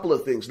do a couple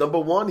of things. Number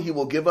one, he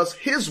will give us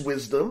his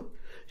wisdom,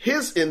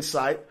 his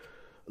insight,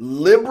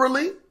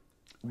 liberally,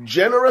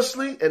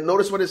 generously, and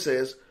notice what it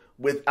says,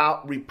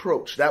 without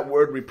reproach. That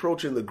word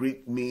reproach in the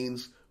Greek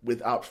means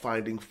without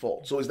finding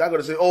fault. So he's not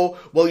going to say, oh,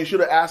 well, you should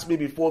have asked me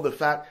before the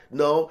fact.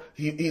 No,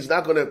 he's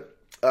not going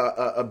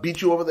to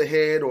beat you over the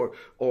head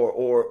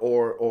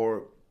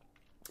or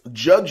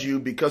judge you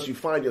because you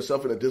find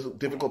yourself in a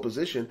difficult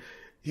position.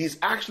 He's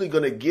actually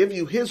going to give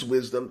you his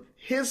wisdom,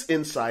 his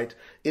insight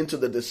into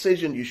the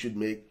decision you should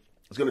make.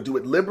 He's going to do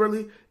it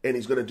liberally, and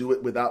he's going to do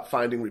it without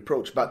finding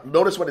reproach. But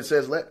notice what it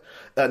says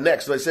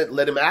next. So I said,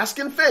 let him ask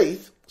in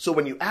faith. So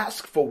when you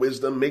ask for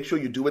wisdom, make sure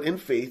you do it in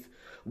faith,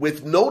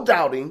 with no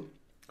doubting,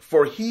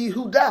 for he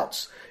who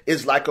doubts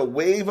is like a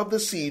wave of the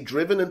sea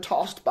driven and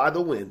tossed by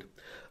the wind.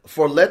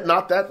 For let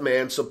not that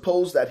man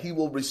suppose that he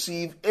will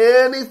receive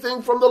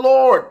anything from the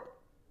Lord.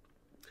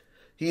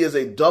 He is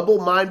a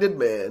double-minded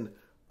man,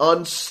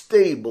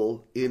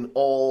 unstable in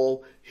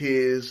all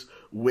his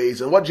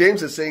ways. And what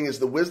James is saying is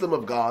the wisdom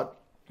of God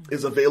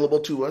is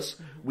available to us.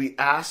 We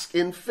ask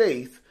in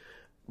faith,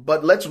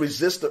 but let's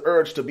resist the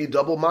urge to be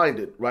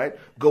double-minded, right?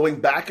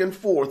 Going back and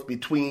forth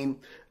between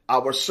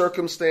our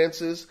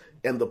circumstances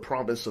and the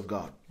promise of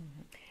God.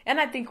 And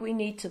I think we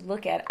need to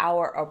look at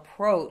our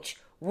approach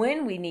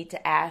when we need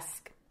to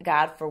ask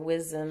God for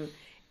wisdom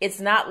it's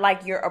not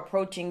like you're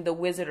approaching the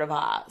Wizard of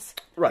Oz.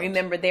 Right.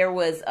 Remember, there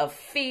was a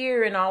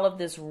fear and all of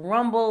this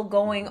rumble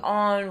going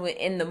on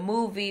in the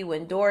movie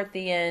when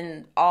Dorothy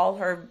and all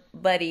her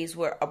buddies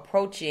were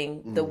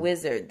approaching the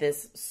wizard,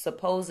 this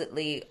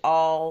supposedly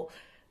all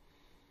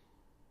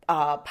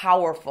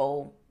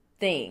powerful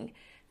thing.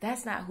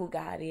 That's not who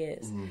God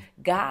is.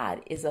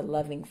 God is a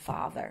loving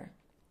Father.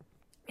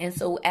 And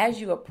so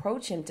as you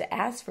approach him to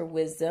ask for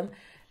wisdom,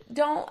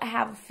 don't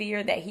have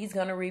fear that he's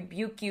going to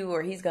rebuke you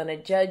or he's going to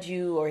judge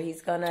you or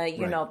he's going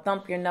to,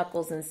 thump your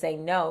knuckles and say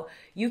no.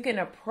 You can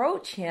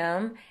approach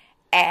him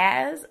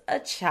as a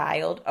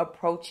child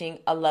approaching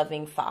a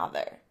loving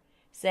father,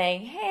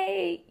 saying,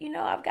 hey,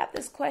 I've got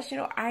this question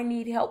or I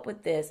need help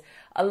with this.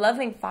 A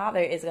loving father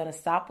is going to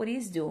stop what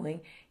he's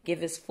doing,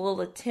 give his full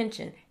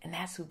attention, and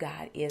that's who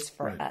God is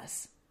for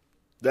us.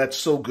 That's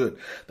so good.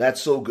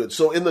 That's so good.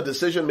 So in the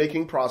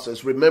decision-making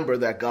process, remember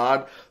that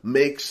God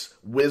makes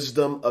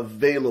wisdom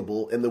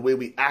available, and the way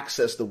we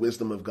access the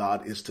wisdom of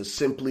God is to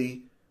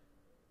simply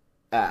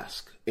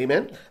ask.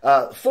 Amen?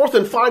 Fourth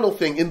and final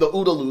thing in the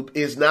OODA loop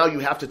is now you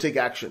have to take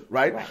action,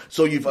 right?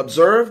 So you've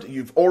observed,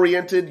 you've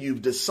oriented,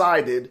 you've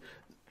decided.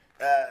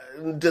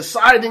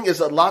 Deciding is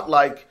a lot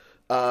like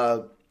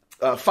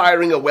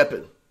firing a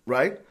weapon,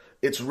 right?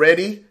 It's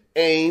ready,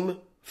 aim,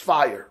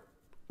 fire.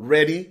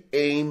 Ready,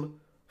 aim,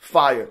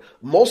 fire.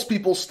 Most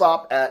people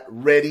stop at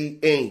ready,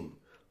 aim,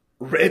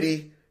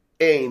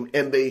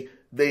 and they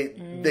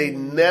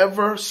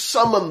never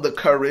summon the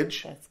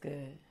courage That's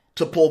good.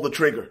 to pull the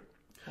trigger.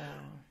 Wow.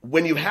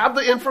 When you have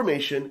the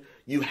information,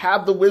 you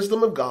have the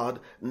wisdom of God,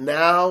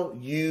 now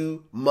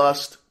you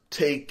must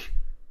take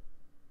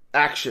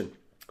action.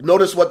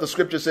 Notice what the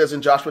scripture says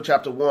in Joshua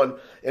chapter 1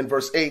 and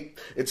verse 8.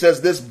 It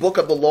says, this book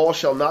of the law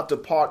shall not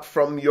depart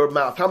from your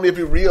mouth. How many of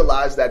you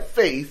realize that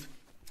faith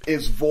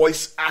is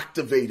voice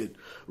activated,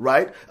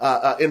 right?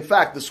 In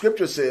fact, the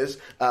scripture says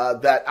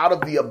that out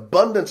of the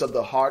abundance of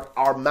the heart,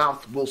 our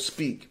mouth will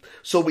speak.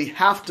 So we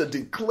have to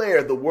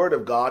declare the word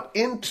of God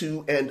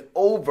into and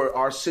over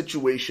our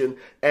situation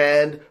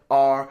and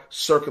our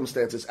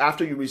circumstances.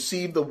 After you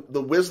receive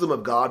the wisdom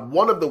of God,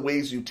 one of the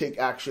ways you take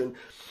action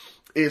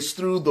is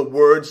through the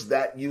words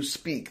that you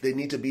speak. They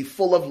need to be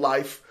full of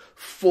life,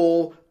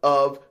 full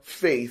of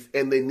faith,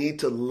 and they need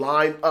to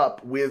line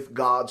up with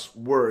God's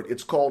word.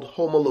 It's called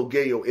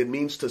homologeo. It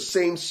means to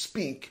same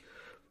speak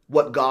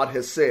what God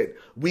has said.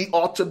 We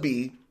ought to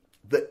be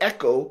the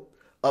echo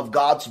of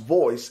God's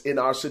voice in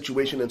our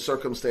situation and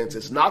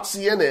circumstances. Not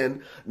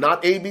CNN,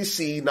 not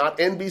ABC, not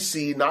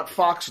NBC, not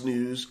Fox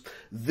News.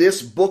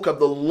 This book of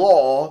the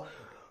law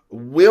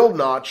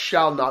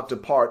shall not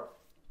depart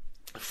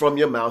from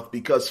your mouth,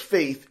 because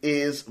faith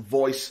is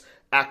voice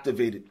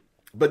activated.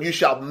 But you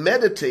shall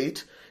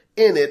meditate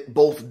in it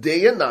both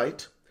day and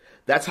night.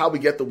 That's how we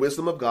get the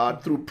wisdom of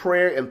God, through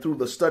prayer and through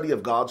the study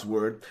of God's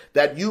word,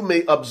 that you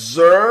may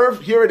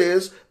observe, here it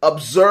is,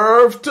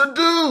 observe to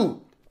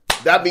do.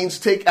 That means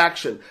take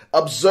action.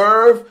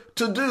 Observe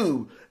to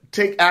do.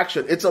 Take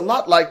action. It's a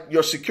lot like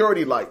your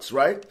security lights,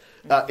 right?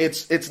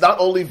 It's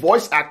not only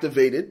voice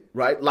activated,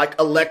 right?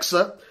 Like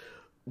Alexa,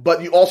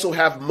 but you also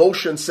have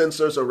motion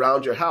sensors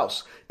around your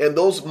house. And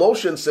those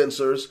motion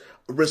sensors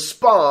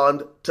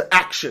respond to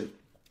action.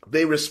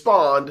 They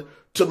respond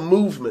to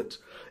movement.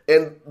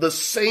 And the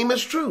same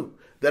is true,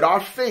 that our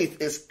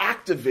faith is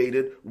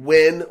activated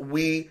when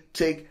we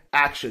take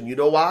action. You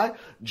know why?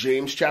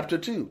 James chapter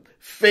 2.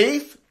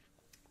 Faith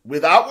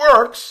without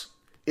works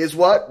is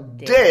what?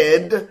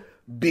 Dead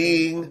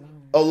being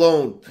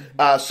alone.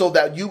 So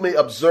that you may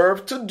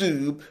observe to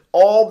do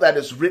all that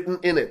is written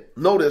in it.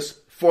 Notice,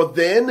 for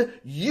then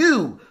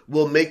you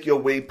will make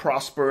your way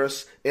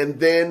prosperous, and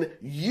then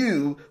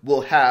you will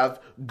have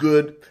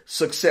good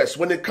success.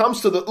 When it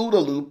comes to the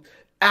OODA loop,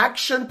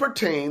 action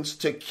pertains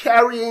to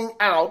carrying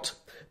out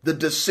the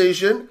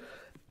decision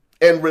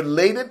and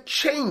related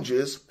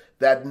changes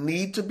that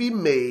need to be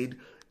made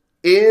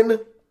in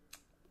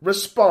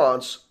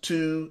response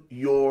to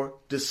your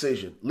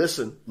decision.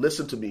 Listen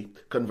to me,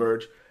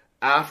 Converge.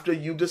 After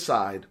you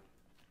decide,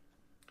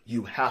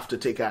 you have to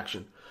take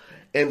action.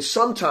 And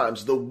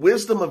sometimes the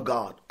wisdom of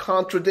God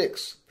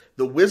contradicts.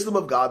 The wisdom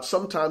of God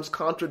sometimes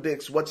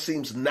contradicts what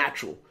seems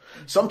natural.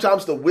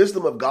 Sometimes the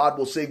wisdom of God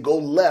will say, go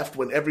left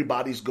when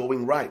everybody's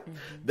going right.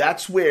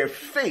 That's where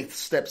faith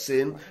steps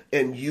in,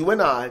 and you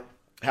and I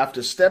have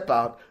to step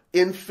out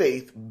in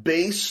faith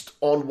based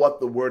on what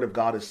the word of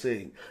God is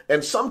saying.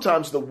 And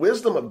sometimes the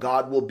wisdom of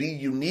God will be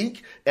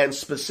unique and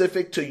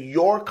specific to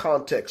your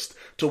context,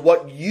 to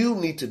what you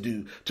need to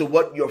do, to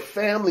what your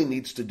family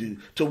needs to do,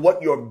 to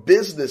what your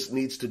business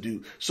needs to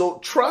do. So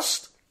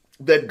trust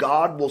that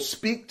God will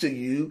speak to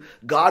you,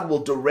 God will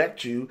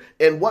direct you,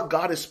 and what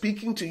God is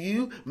speaking to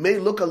you may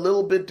look a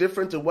little bit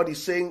different to what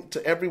he's saying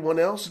to everyone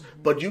else,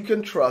 but you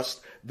can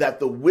trust that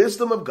the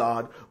wisdom of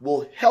God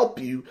will help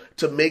you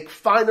to make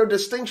finer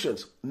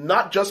distinctions,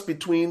 not just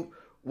between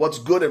what's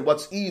good and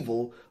what's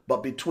evil,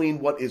 but between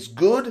what is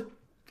good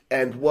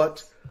and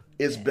what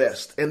is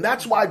best. And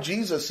that's why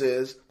Jesus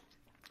says,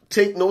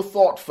 take no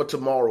thought for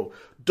tomorrow.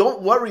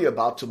 Don't worry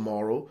about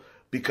tomorrow.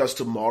 because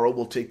tomorrow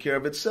will take care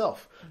of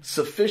itself.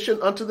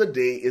 Sufficient unto the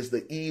day is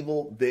the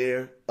evil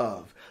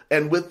thereof.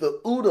 And with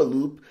the OODA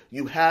loop,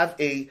 you have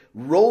a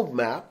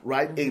roadmap,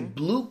 right? A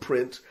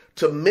blueprint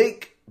to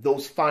make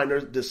those finer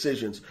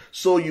decisions.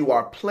 So you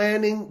are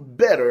planning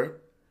better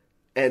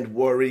and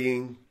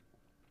worrying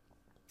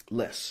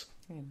less.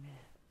 Amen.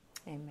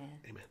 Amen.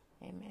 Amen.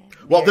 Amen.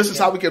 Well, this is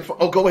how we can.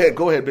 Oh, go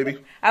ahead, baby.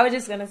 I was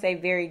just going to say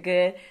very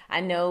good. I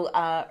know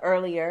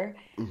earlier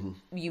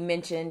you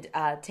mentioned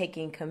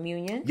taking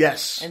communion.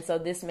 Yes. And so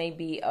this may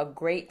be a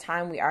great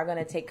time. We are going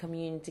to take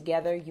communion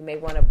together. You may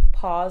want to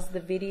pause the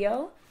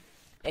video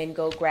and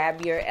go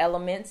grab your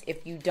elements.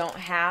 If you don't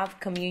have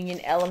communion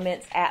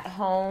elements at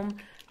home,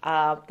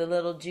 the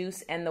little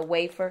juice and the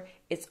wafer,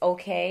 it's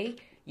okay.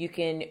 You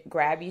can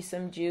grab you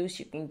some juice.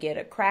 You can get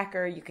a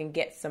cracker. You can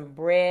get some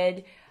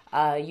bread.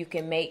 You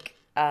can make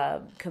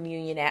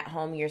communion at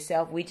home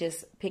yourself. We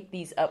just picked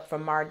these up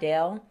from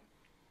Mardel.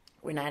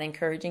 We're not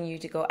encouraging you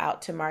to go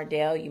out to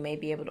Mardel. You may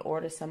be able to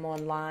order some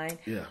online.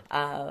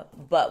 Yeah.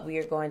 But we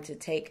are going to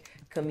take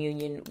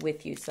communion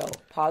with you. So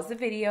pause the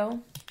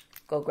video,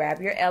 go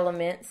grab your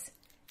elements,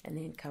 and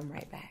then come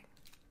right back.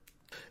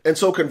 And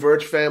so,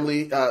 Converge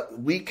family,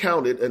 we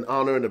count it an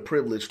honor and a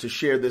privilege to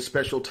share this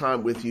special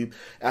time with you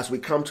as we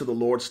come to the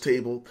Lord's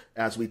table,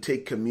 as we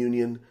take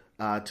communion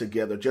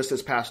together. Just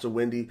as Pastor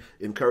Wendy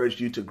encouraged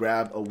you to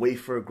grab a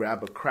wafer,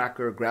 grab a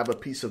cracker, grab a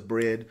piece of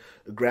bread,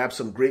 grab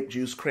some grape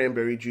juice,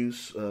 cranberry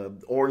juice,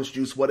 orange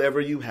juice,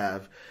 whatever you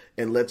have,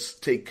 and let's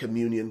take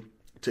communion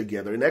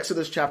together. In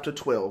Exodus chapter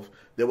 12,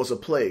 there was a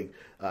plague.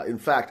 In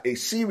fact, a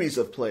series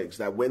of plagues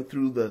that went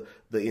through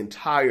the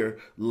entire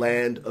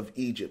land of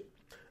Egypt.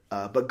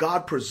 But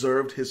God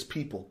preserved his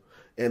people.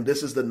 And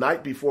this is the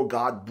night before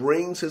God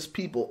brings his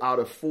people out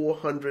of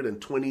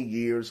 420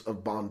 years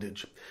of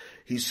bondage.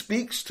 He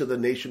speaks to the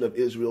nation of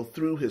Israel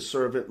through his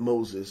servant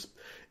Moses,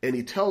 and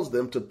he tells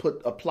them to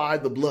apply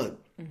the blood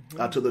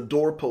to the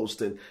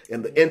doorpost and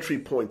the entry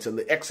points and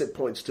the exit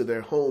points to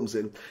their homes.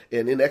 And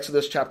in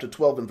Exodus chapter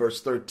 12 and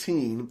verse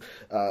 13,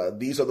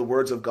 these are the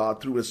words of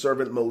God through his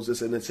servant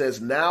Moses. And it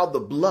says, now the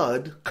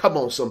blood, come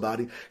on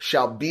somebody,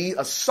 shall be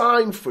a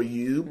sign for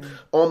you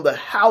on the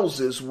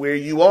houses where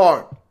you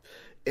are.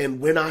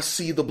 And when I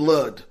see the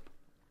blood,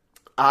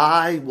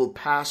 I will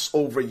pass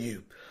over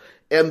you.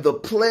 And the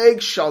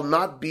plague shall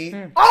not be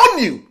on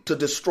you to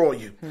destroy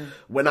you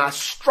when I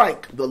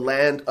strike the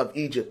land of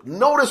Egypt.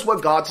 Notice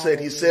what God said.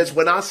 He says,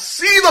 when I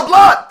see the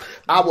blood,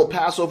 I will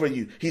pass over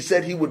you. He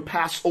said he would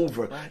pass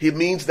over. He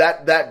means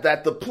that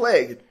the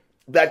plague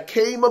that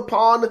came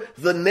upon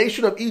the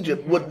nation of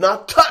Egypt would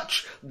not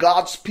touch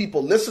God's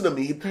people. Listen to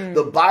me.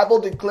 The Bible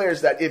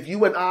declares that if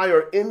you and I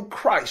are in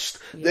Christ,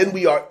 then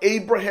we are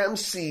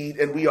Abraham's seed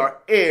and we are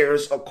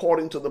heirs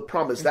according to the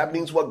promise. That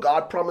means what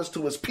God promised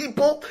to his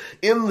people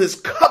in this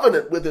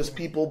covenant with his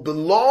people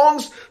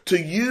belongs to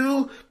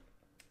you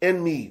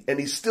and me. And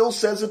he still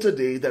says it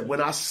today that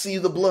when I see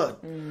the blood,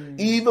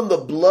 even the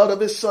blood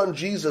of his son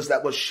Jesus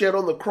that was shed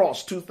on the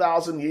cross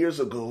 2,000 years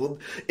ago,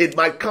 it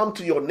might come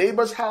to your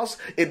neighbor's house,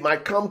 it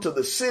might come to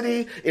the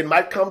city, it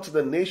might come to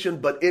the nation,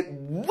 but it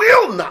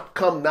will not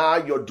come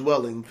nigh your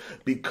dwelling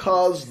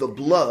because the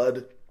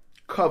blood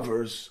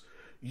covers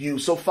you.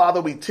 So Father,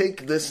 we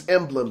take this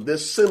emblem,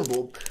 this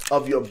symbol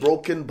of your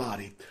broken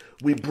body.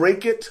 We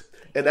break it.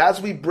 And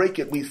as we break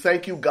it, we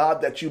thank you,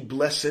 God, that you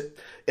bless it.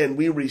 And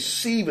we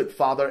receive it,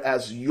 Father,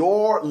 as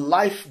your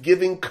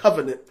life-giving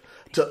covenant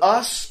to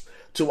us,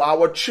 to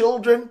our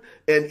children,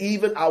 and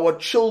even our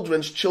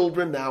children's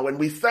children now. And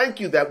we thank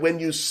you that when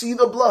you see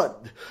the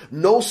blood,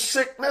 no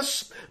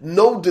sickness,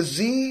 no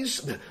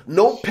disease,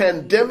 no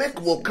pandemic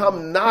will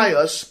come nigh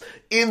us.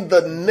 In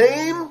the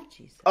name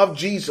of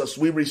Jesus,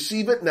 we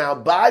receive it now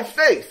by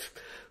faith,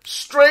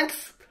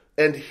 strength,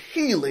 and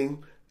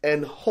healing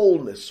and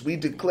wholeness. We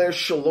declare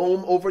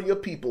shalom over your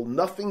people,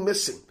 nothing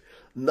missing,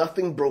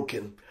 nothing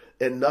broken,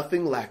 and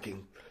nothing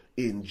lacking.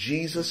 In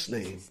Jesus'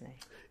 name,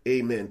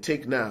 amen.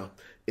 Take now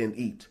and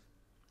eat.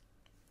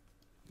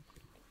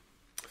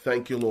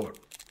 Thank you, Lord.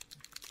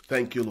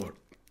 Thank you, Lord.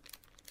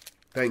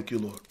 Thank you,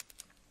 Lord.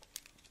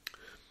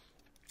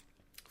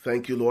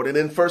 Thank you, Lord. And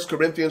in 1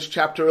 Corinthians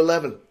chapter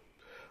 11,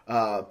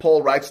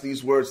 Paul writes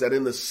these words that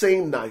in the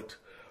same night,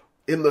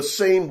 in the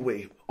same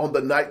way, on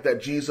the night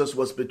that Jesus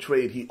was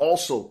betrayed, he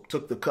also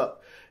took the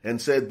cup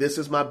and said, this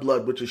is my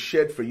blood, which is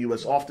shed for you.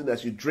 As often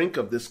as you drink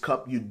of this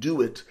cup, you do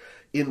it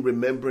in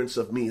remembrance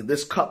of me.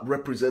 This cup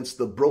represents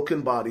the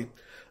broken body.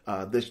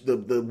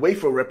 The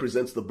wafer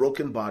represents the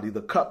broken body.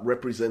 The cup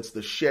represents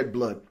the shed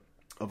blood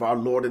of our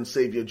Lord and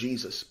Savior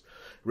Jesus.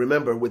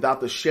 Remember, without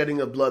the shedding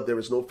of blood, there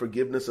is no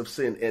forgiveness of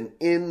sin. And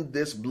in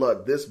this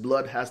blood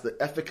has the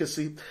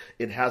efficacy,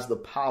 it has the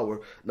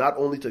power, not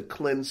only to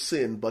cleanse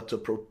sin, but to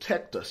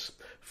protect us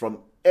from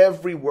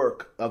every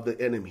work of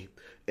the enemy.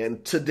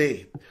 And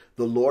today,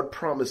 the Lord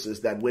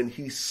promises that when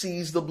he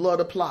sees the blood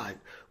applied,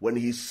 when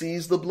he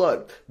sees the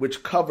blood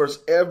which covers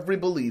every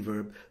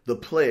believer, the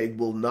plague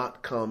will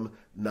not come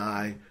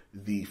nigh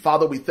thee.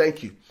 Father, we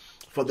thank you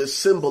for this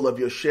symbol of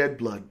your shed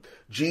blood.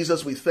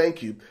 Jesus, we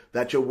thank you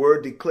that your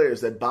word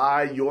declares that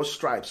by your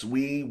stripes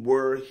we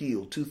were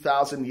healed.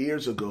 2,000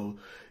 years ago,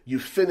 you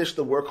finished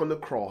the work on the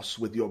cross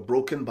with your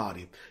broken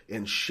body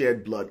and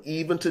shed blood.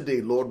 Even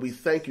today, Lord, we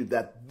thank you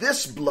that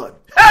this blood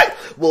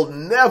will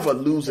never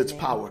lose its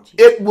power.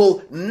 It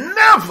will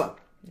never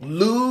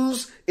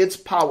lose its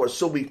power.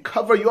 So we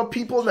cover your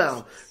people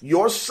now,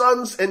 your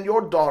sons and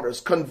your daughters,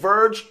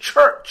 Converge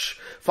Church,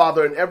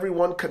 Father, and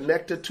everyone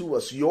connected to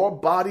us, your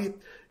body,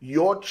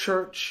 your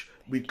church,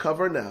 we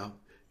cover now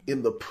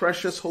in the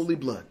precious holy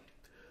blood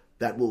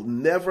that will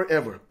never,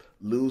 ever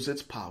lose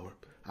its power.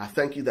 I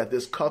thank you that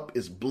this cup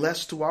is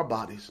blessed to our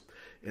bodies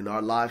and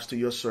our lives to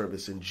your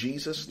service. In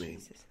Jesus' name,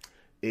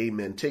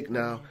 amen. Take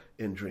now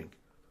and drink.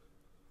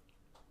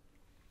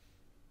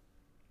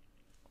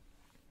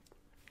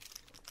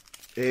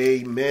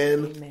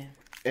 Amen. Amen.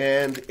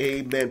 And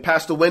amen.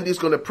 Pastor Wendy's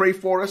going to pray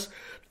for us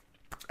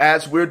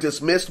as we're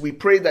dismissed. We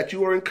pray that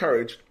you are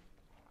encouraged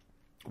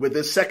with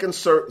this second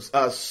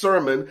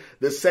sermon,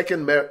 this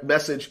second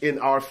message in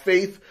our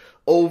Faith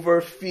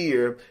Over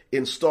Fear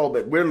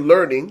installment. We're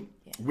learning,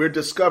 we're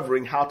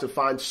discovering how to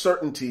find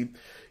certainty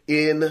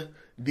in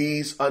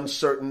these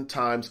uncertain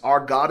times. Our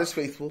God is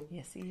faithful.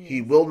 Yes, he is.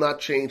 He will not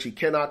change. He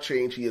cannot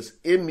change. He is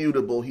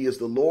immutable. He is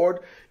the Lord,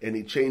 and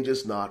he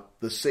changes not.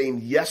 The same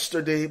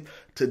yesterday,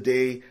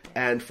 today,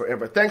 and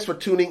forever. Thanks for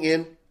tuning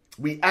in.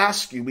 We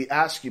ask you,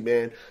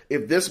 man,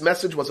 if this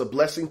message was a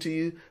blessing to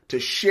you, to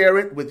share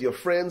it with your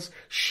friends,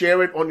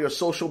 share it on your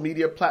social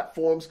media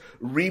platforms,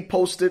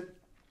 repost it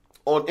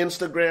on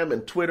Instagram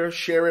and Twitter,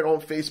 share it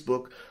on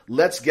Facebook.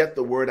 Let's get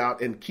the word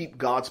out and keep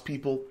God's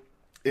people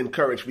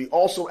encouraged. We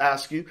also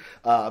ask you,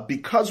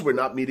 because we're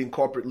not meeting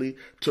corporately,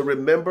 to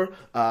remember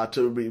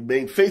to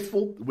remain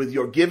faithful with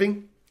your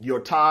giving,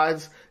 your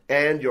tithes,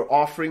 and your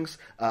offerings.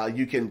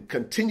 You can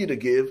continue to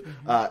give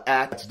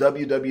at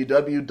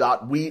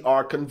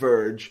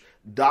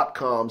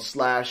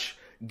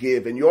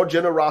www.weareconverge.com/give. And your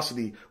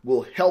generosity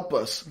will help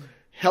us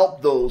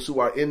help those who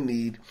are in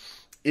need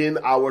in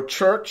our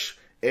church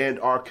and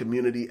our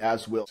community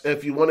as well.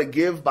 If you want to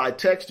give by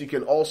text, you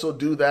can also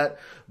do that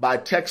by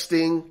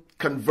texting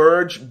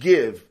Converge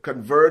Give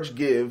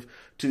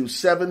to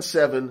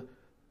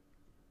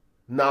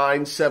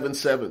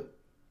 77977.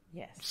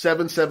 Yes.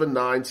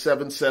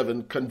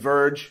 77977,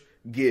 Converge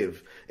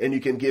Give. And you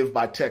can give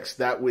by text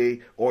that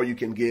way, or you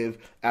can give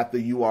at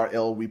the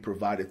URL we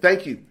provided.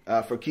 Thank you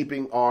for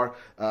keeping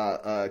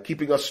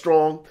us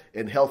strong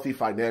and healthy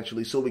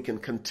financially so we can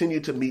continue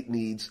to meet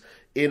needs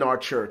in our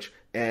church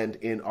and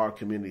in our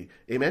community.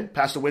 Amen.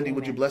 Pastor Wendy,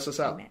 would you bless us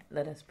out? Amen.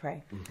 Let us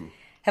pray.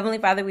 Heavenly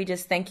Father, we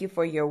just thank you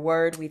for your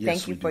word. We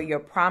thank you for your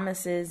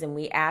promises, and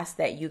we ask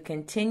that you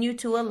continue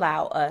to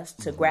allow us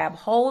to grab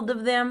hold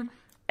of them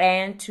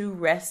and to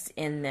rest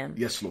in them.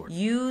 Yes, Lord.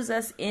 Use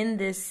us in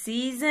this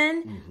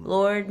season,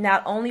 Lord,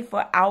 not only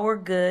for our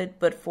good,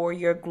 but for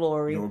your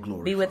glory. Your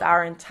glory, be with Father.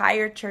 our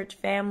entire church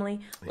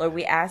family. Lord,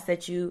 we ask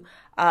that you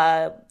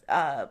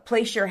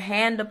place your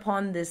hand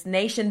upon this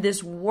nation,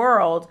 this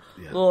world,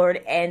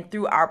 Lord, and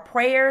through our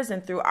prayers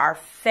and through our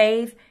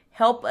faith,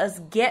 help us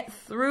get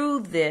through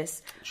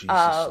this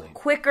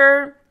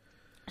quicker,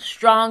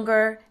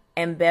 stronger,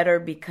 and better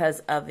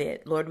because of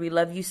it. Lord, we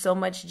love you so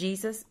much,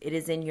 Jesus. It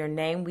is in your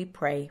name we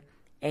pray.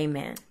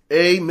 Amen.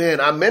 Amen.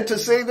 I meant to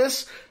say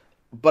this,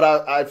 but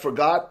I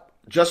forgot.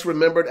 Just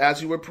remembered as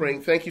you were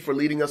praying. Thank you for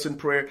leading us in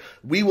prayer.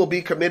 We will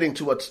be committing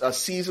to a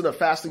season of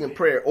fasting and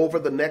prayer over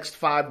the next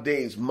 5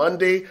 days,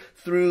 Monday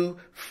through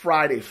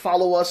Friday.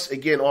 Follow us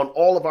again on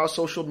all of our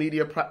social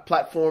media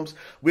platforms.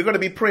 We're going to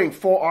be praying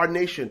for our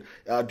nation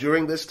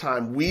during this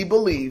time. We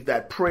believe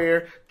that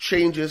prayer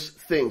changes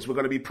things. We're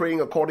going to be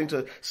praying according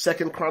to 2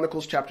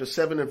 Chronicles chapter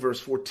 7 and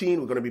verse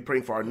 14. We're going to be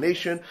praying for our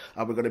nation.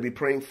 We're going to be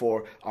praying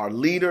for our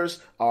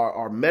leaders,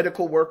 our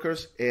medical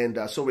workers. And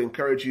so we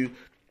encourage you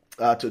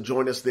to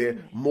join us there.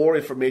 More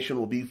information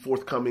will be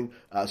forthcoming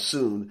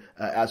soon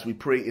as we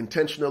pray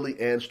intentionally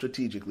and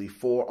strategically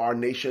for our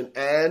nation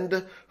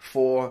and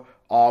for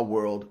our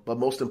world, but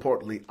most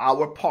importantly,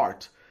 our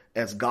part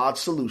as God's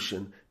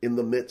solution in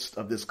the midst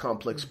of this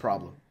complex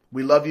problem.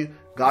 We love you.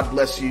 God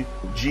bless you.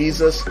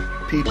 Jesus,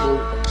 people,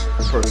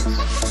 purpose.